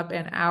that came up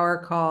in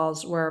our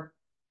calls or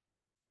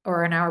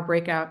in our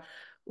breakout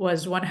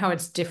was one, how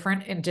it's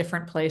different in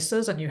different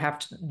places and you have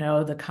to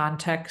know the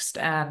context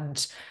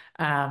and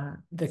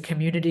the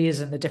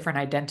communities and the different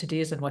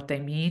identities and what they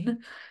mean.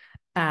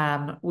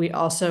 We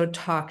also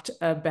talked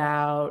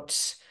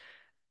about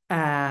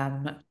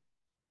the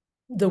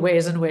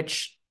ways in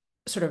which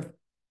sort of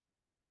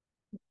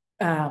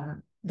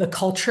the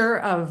culture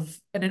of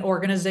an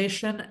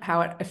organization,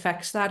 how it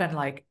affects that,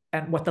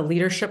 and what the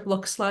leadership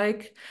looks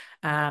like,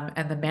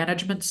 and the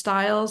management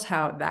styles,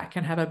 how that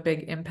can have a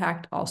big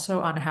impact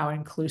also on how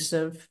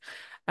inclusive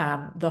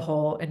the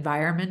whole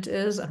environment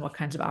is and what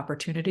kinds of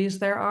opportunities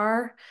there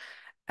are.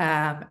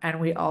 And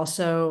we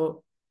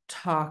also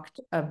talked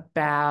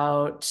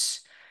about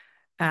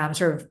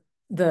sort of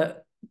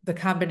the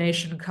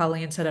combination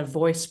Colleen said of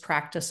voice,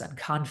 practice, and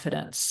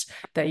confidence,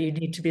 that you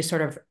need to be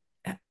sort of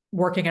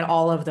working at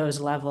all of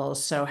those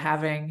levels. So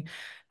having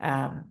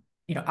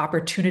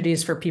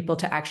opportunities for people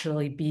to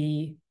actually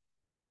be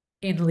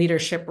in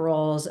leadership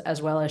roles,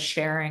 as well as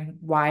sharing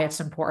why it's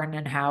important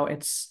and how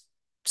it's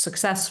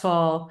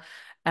successful,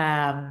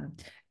 and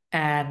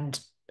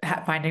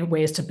finding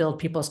ways to build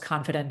people's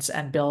confidence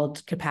and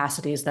build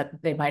capacities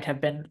that they might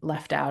have been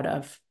left out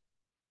of.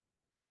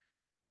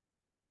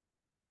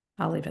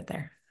 I'll leave it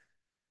there.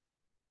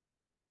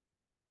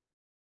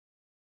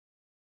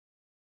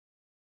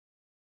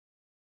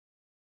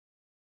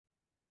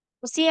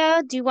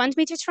 Lucia, do you want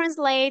me to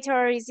translate,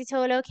 or is it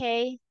all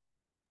okay?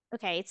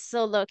 Okay, it's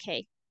all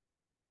okay.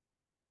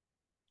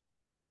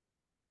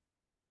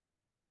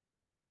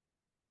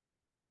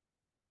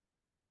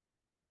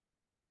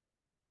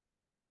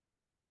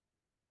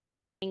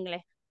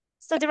 English.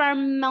 So there are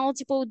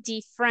multiple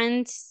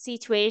different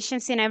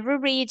situations in every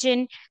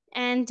region,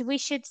 and we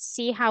should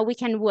see how we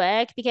can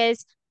work,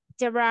 because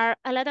there are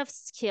a lot of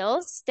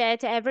skills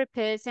that every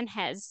person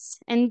has,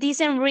 and this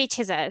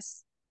enriches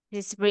us.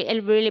 This is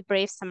a really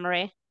brief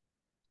summary.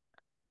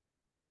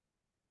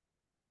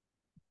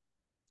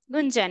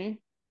 Gunjan.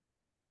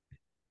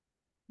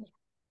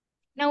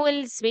 Now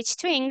we'll switch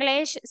to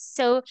English.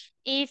 So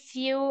if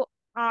you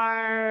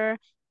are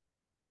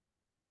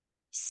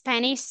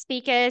Spanish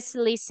speakers,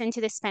 listen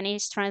to the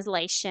Spanish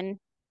translation.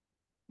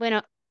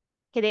 Bueno,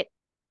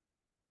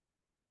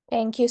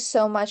 Thank you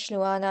so much,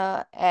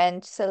 Luana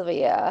and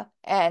Sylvia,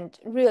 and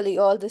really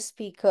all the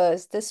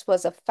speakers. This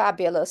was a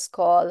fabulous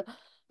call.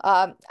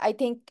 I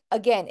think,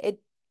 again,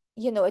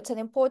 it's an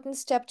important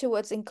step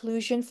towards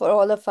inclusion for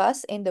all of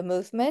us in the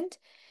movement.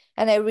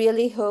 And I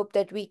really hope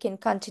that we can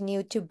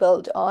continue to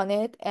build on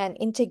it and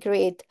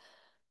integrate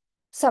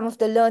some of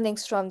the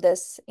learnings from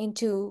this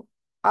into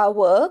our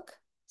work,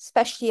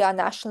 especially our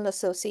national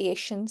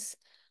associations,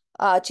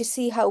 to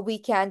see how we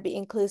can be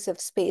inclusive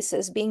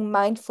spaces, being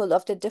mindful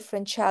of the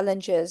different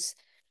challenges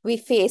we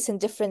face in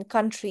different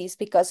countries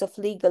because of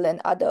legal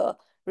and other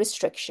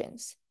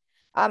restrictions.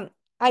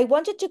 I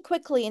wanted to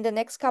quickly, in the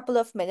next couple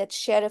of minutes,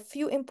 share a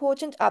few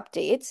important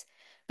updates,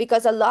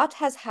 because a lot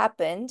has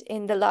happened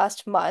in the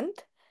last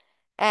month.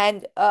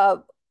 And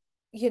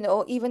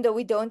even though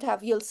we don't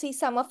have, you'll see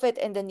some of it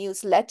in the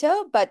newsletter,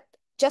 but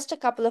just a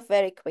couple of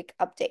very quick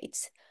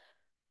updates.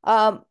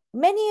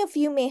 Many of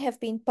you may have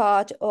been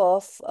part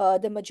of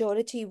the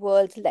Majority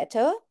World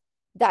letter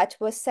that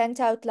was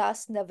sent out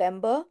last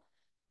November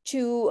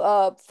to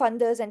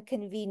funders and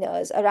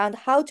conveners around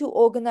how to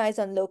organize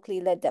on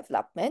locally led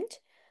development.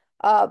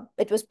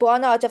 It was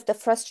born out of the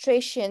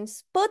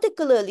frustrations,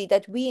 particularly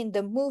that we in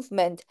the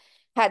movement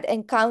had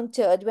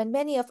encountered when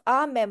many of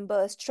our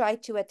members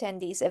tried to attend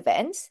these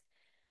events.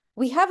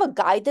 We have a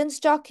guidance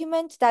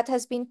document that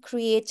has been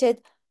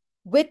created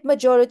with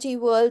Majority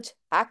World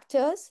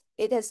actors.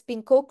 It has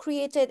been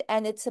co-created,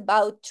 and it's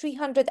about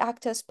 300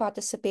 actors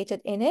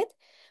participated in it,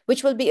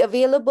 which will be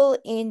available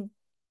in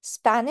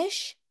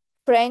Spanish,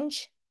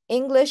 French,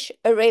 English,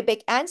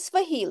 Arabic, and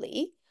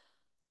Swahili,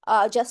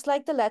 just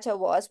like the letter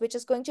was, which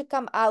is going to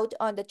come out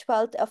on the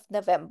 12th of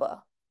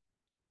November.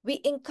 We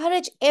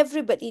encourage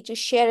everybody to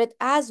share it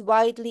as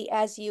widely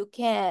as you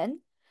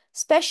can,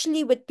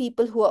 especially with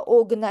people who are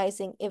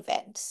organizing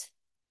events.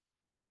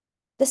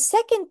 The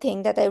second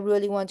thing that I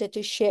really wanted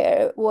to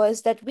share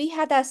was that we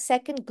had our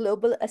second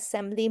Global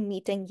Assembly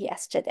meeting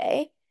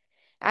yesterday.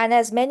 And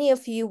as many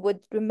of you would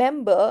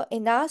remember,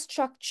 in our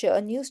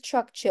new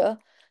structure,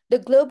 the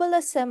Global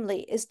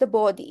Assembly is the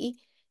body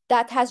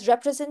that has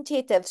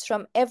representatives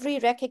from every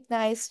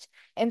recognized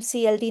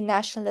MCLD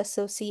National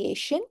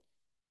Association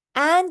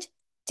and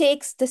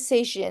takes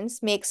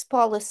decisions, makes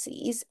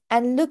policies,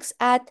 and looks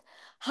at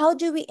how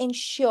do we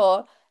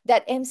ensure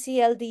that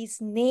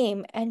MCLD's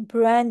name and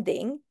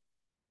branding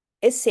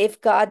is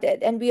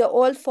safeguarded, and we are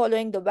all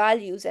following the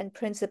values and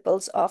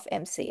principles of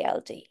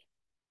MCLD.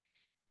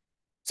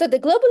 So the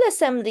Global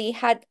Assembly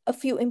had a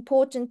few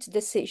important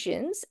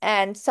decisions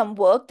and some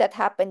work that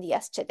happened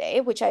yesterday,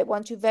 which I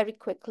want to very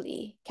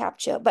quickly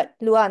capture. But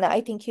Luana,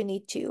 I think do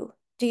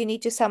you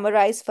need to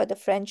summarize for the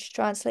French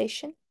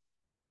translation?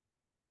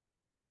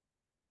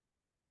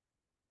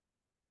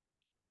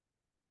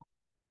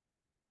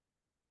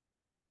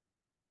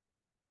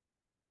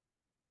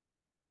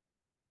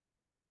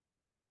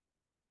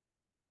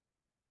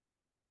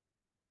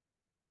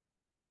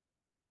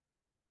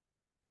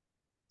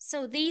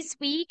 So this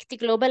week, the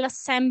Global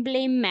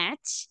Assembly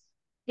met.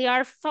 They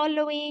are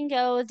following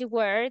all the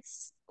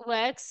works,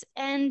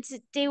 and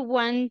they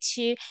want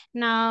to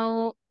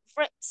now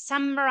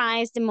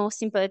summarize the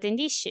most important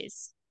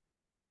issues.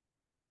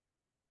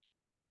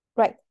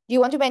 Right. Do you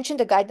want to mention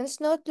the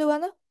guidance note,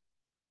 Luana?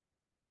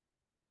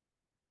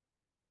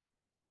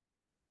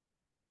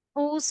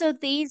 Also,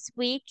 this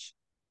week,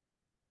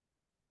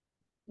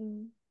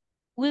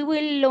 we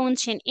will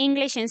launch in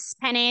English, in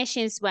Spanish,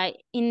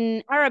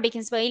 in Arabic,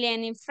 in Swahili,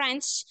 and in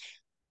French,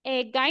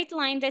 a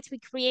guideline that we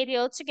created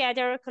all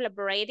together,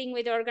 collaborating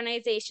with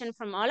organizations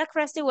from all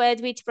across the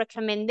world with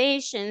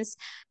recommendations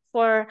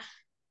for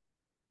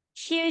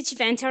huge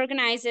event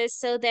organizers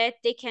so that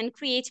they can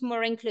create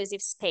more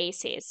inclusive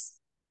spaces.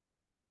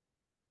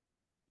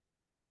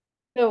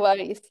 No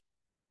worries.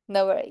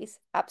 No worries.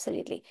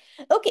 Absolutely.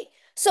 Okay.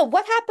 So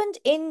what happened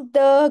in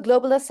the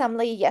Global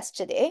Assembly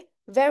yesterday?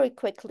 Very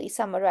quickly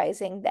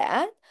summarizing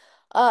that.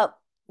 Uh,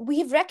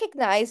 we've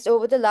recognized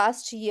over the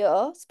last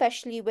year,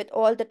 especially with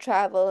all the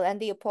travel and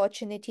the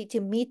opportunity to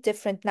meet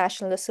different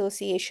National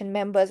Association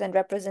members and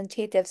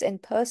representatives in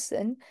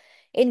person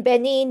in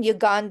Benin,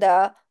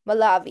 Uganda,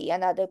 Malawi,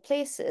 and other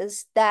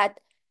places,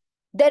 that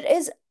there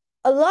is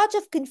a lot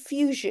of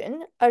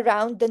confusion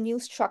around the new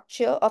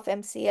structure of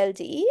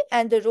MCLD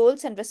and the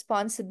roles and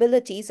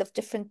responsibilities of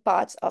different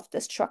parts of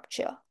the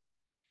structure.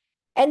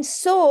 And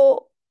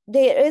so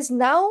there is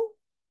now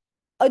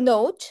a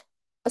note,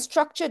 a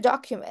structure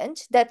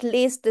document that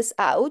lays this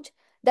out,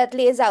 that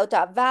lays out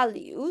our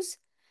values,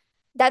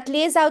 that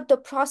lays out the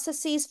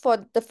processes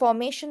for the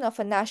formation of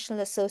a national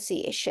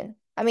association.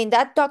 I mean,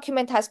 that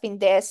document has been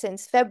there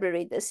since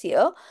February this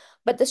year,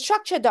 but the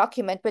structure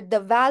document with the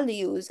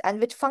values and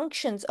with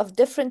functions of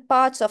different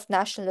parts of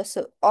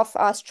of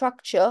our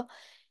structure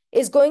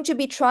is going to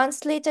be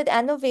translated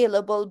and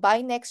available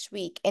by next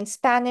week in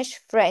Spanish,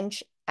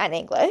 French, and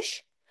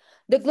English.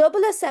 The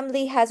Global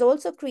Assembly has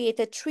also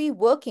created 3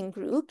 working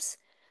groups.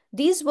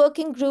 These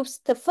working groups,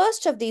 the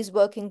first of these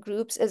working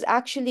groups is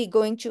actually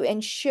going to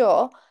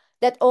ensure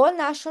that all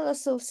national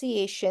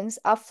associations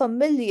are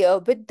familiar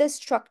with the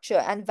structure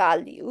and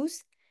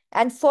values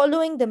and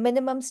following the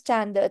minimum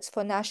standards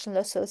for national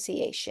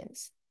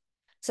associations.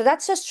 So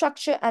that's a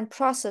structure and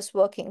process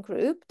working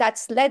group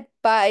that's led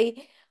by,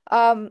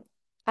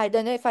 I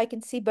don't know if I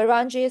can see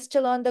Baranje is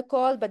still on the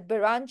call, but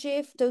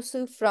Baranje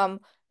Tosu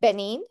from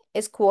Benin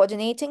is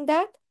coordinating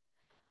that.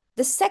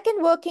 The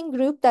second working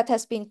group that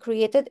has been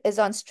created is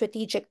on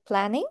strategic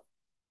planning,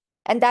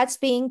 and that's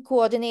being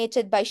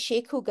coordinated by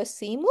Sheikhu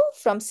Gasimu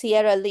from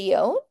Sierra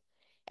Leone.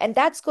 And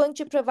that's going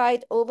to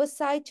provide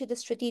oversight to the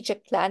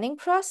strategic planning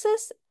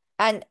process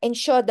and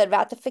ensure the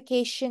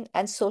ratification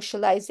and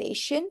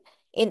socialization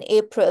in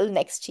April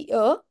next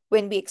year,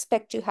 when we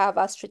expect to have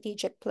our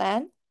strategic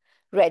plan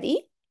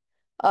ready.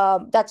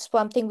 That's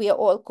something we are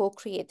all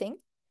co-creating.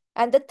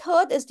 And the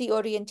third is the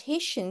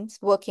orientations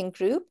working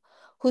group,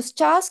 whose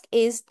task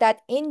is that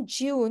in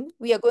June,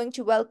 we are going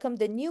to welcome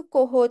the new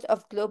cohort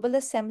of Global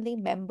Assembly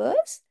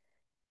members.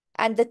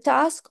 And the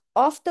task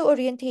of the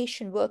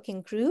orientation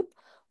working group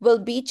will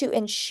be to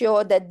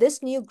ensure that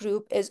this new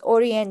group is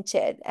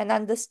oriented and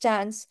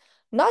understands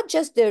not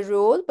just their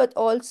role, but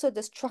also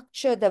the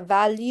structure, the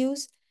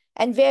values,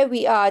 and where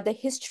we are, the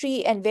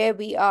history, and where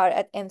we are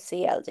at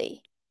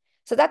MCLD.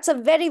 So that's a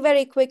very,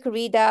 very quick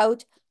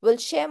readout. We'll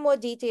share more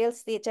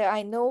details later.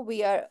 I know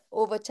we are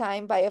over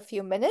time by a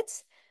few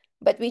minutes,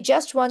 but we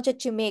just wanted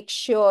to make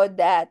sure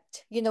that,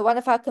 one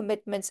of our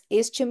commitments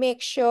is to make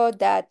sure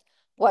that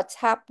what's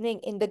happening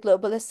in the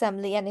Global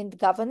Assembly and in the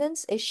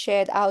governance is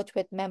shared out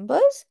with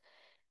members.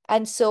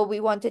 And so we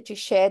wanted to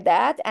share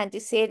that and to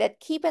say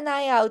that keep an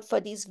eye out for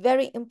these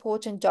very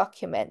important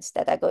documents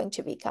that are going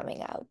to be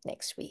coming out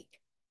next week.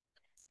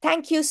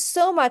 Thank you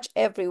so much,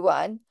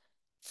 everyone,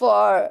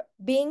 for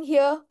being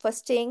here, for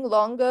staying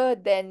longer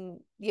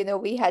than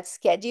we had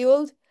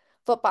scheduled,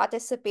 for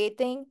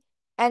participating,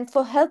 and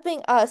for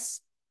helping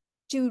us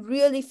to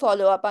really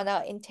follow up on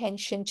our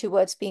intention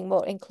towards being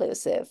more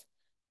inclusive.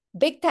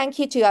 Big thank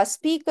you to our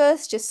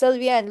speakers, to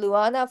Sylvia and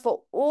Luana,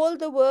 for all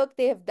the work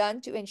they have done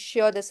to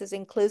ensure this is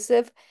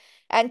inclusive,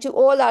 and to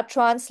all our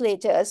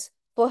translators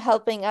for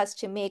helping us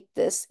to make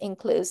this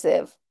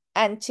inclusive,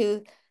 and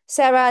to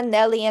Sarah,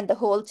 Nelly, and the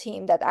whole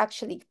team that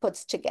actually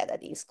puts together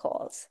these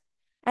calls.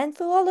 And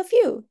for all of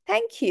you,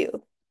 thank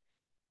you.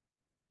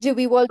 Do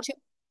we want to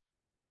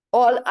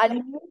all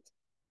unmute?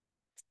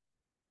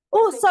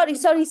 Oh, sorry.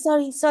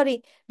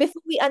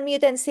 Before we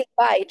unmute and say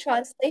bye,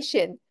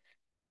 translation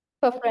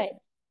for French.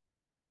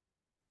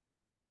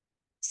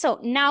 So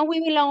now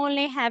we will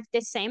only have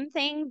the same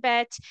thing,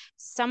 but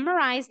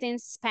summarized in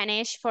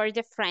Spanish for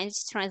the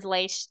French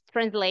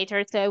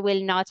translator, so I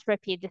will not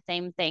repeat the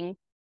same thing.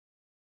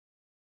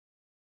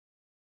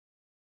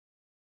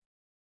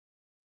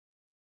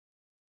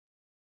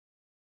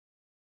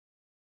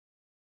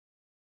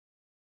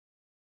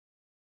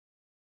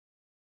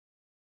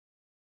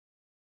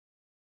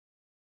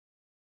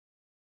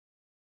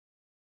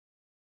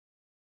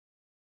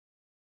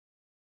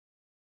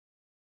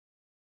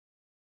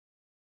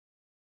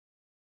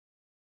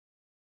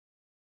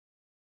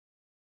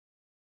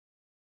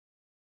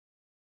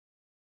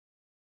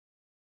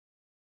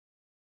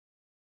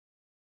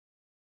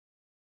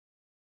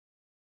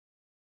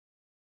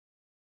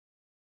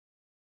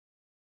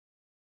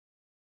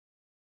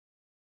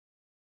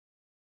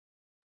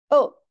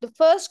 Oh, the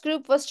first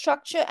group was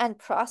structure and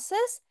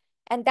process,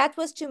 and that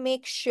was to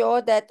make sure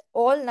that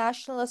all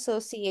national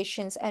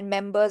associations and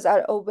members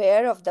are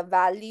aware of the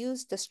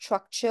values, the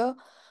structure,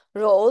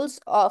 roles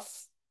of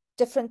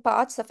different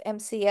parts of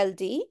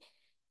MCLD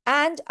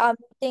and are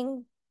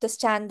meeting the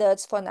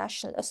standards for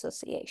national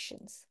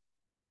associations.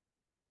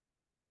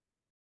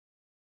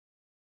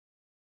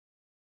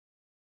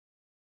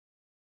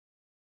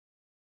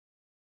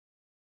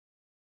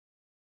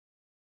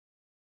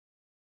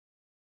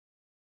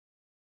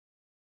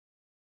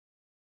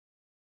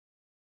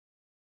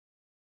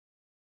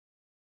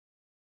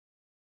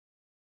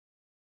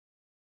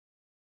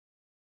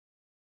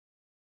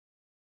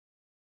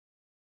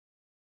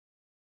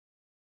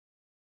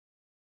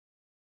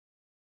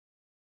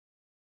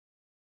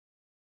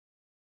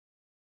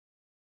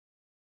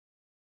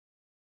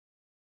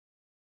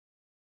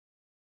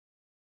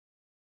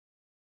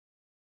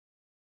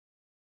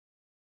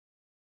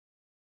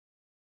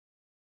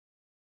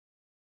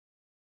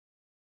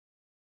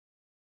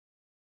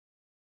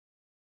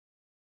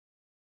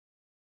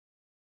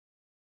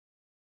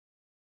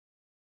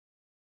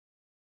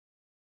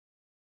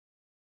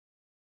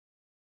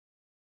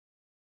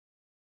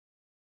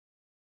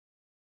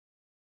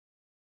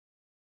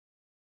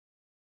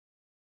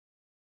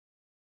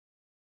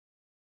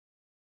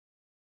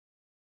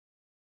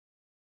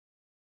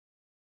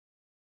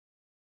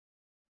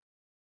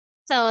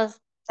 So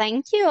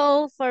thank you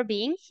all for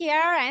being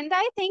here, and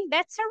I think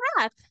that's a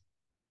wrap.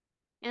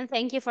 And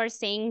thank you for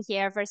staying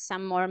here for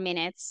some more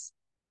minutes.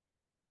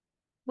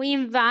 We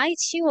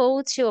invite you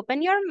all to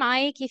open your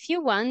mic if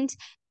you want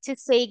to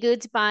say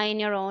goodbye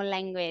in your own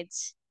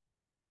language.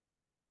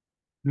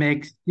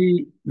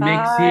 Merci,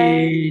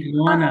 Bye.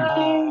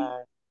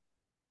 Luana.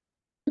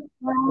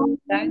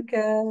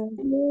 Danke.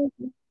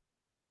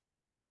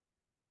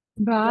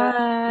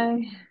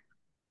 Bye.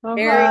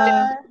 Very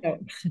Bye.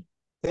 difficult.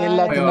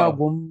 Bye.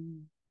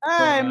 Gum.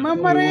 Hey,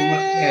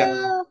 Mamare.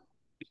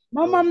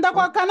 Mamam da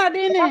kwa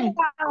Canadini.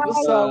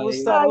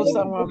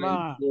 Busa,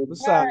 mama.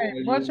 Busa.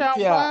 Hey,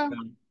 Bochamba.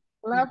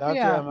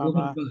 Lafia.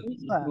 Mama.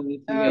 Busa.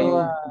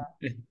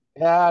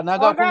 Ya,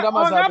 naga kunga Oga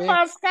masabe.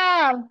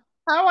 Pascal,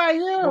 how are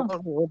you?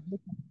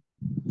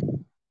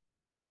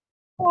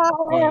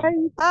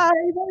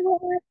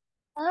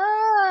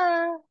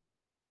 Ah,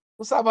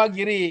 Usa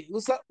magiri.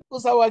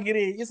 Usa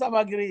wagiri. Isa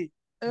magiri.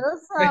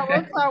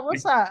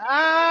 what's up?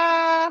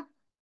 Ah,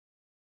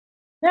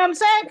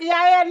 namesake,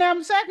 yeah,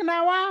 namesake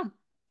now.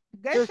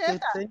 Get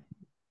shit.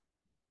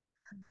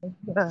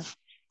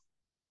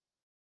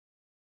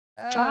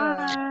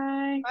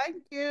 Bye.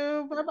 Thank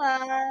you.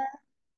 Bye-bye.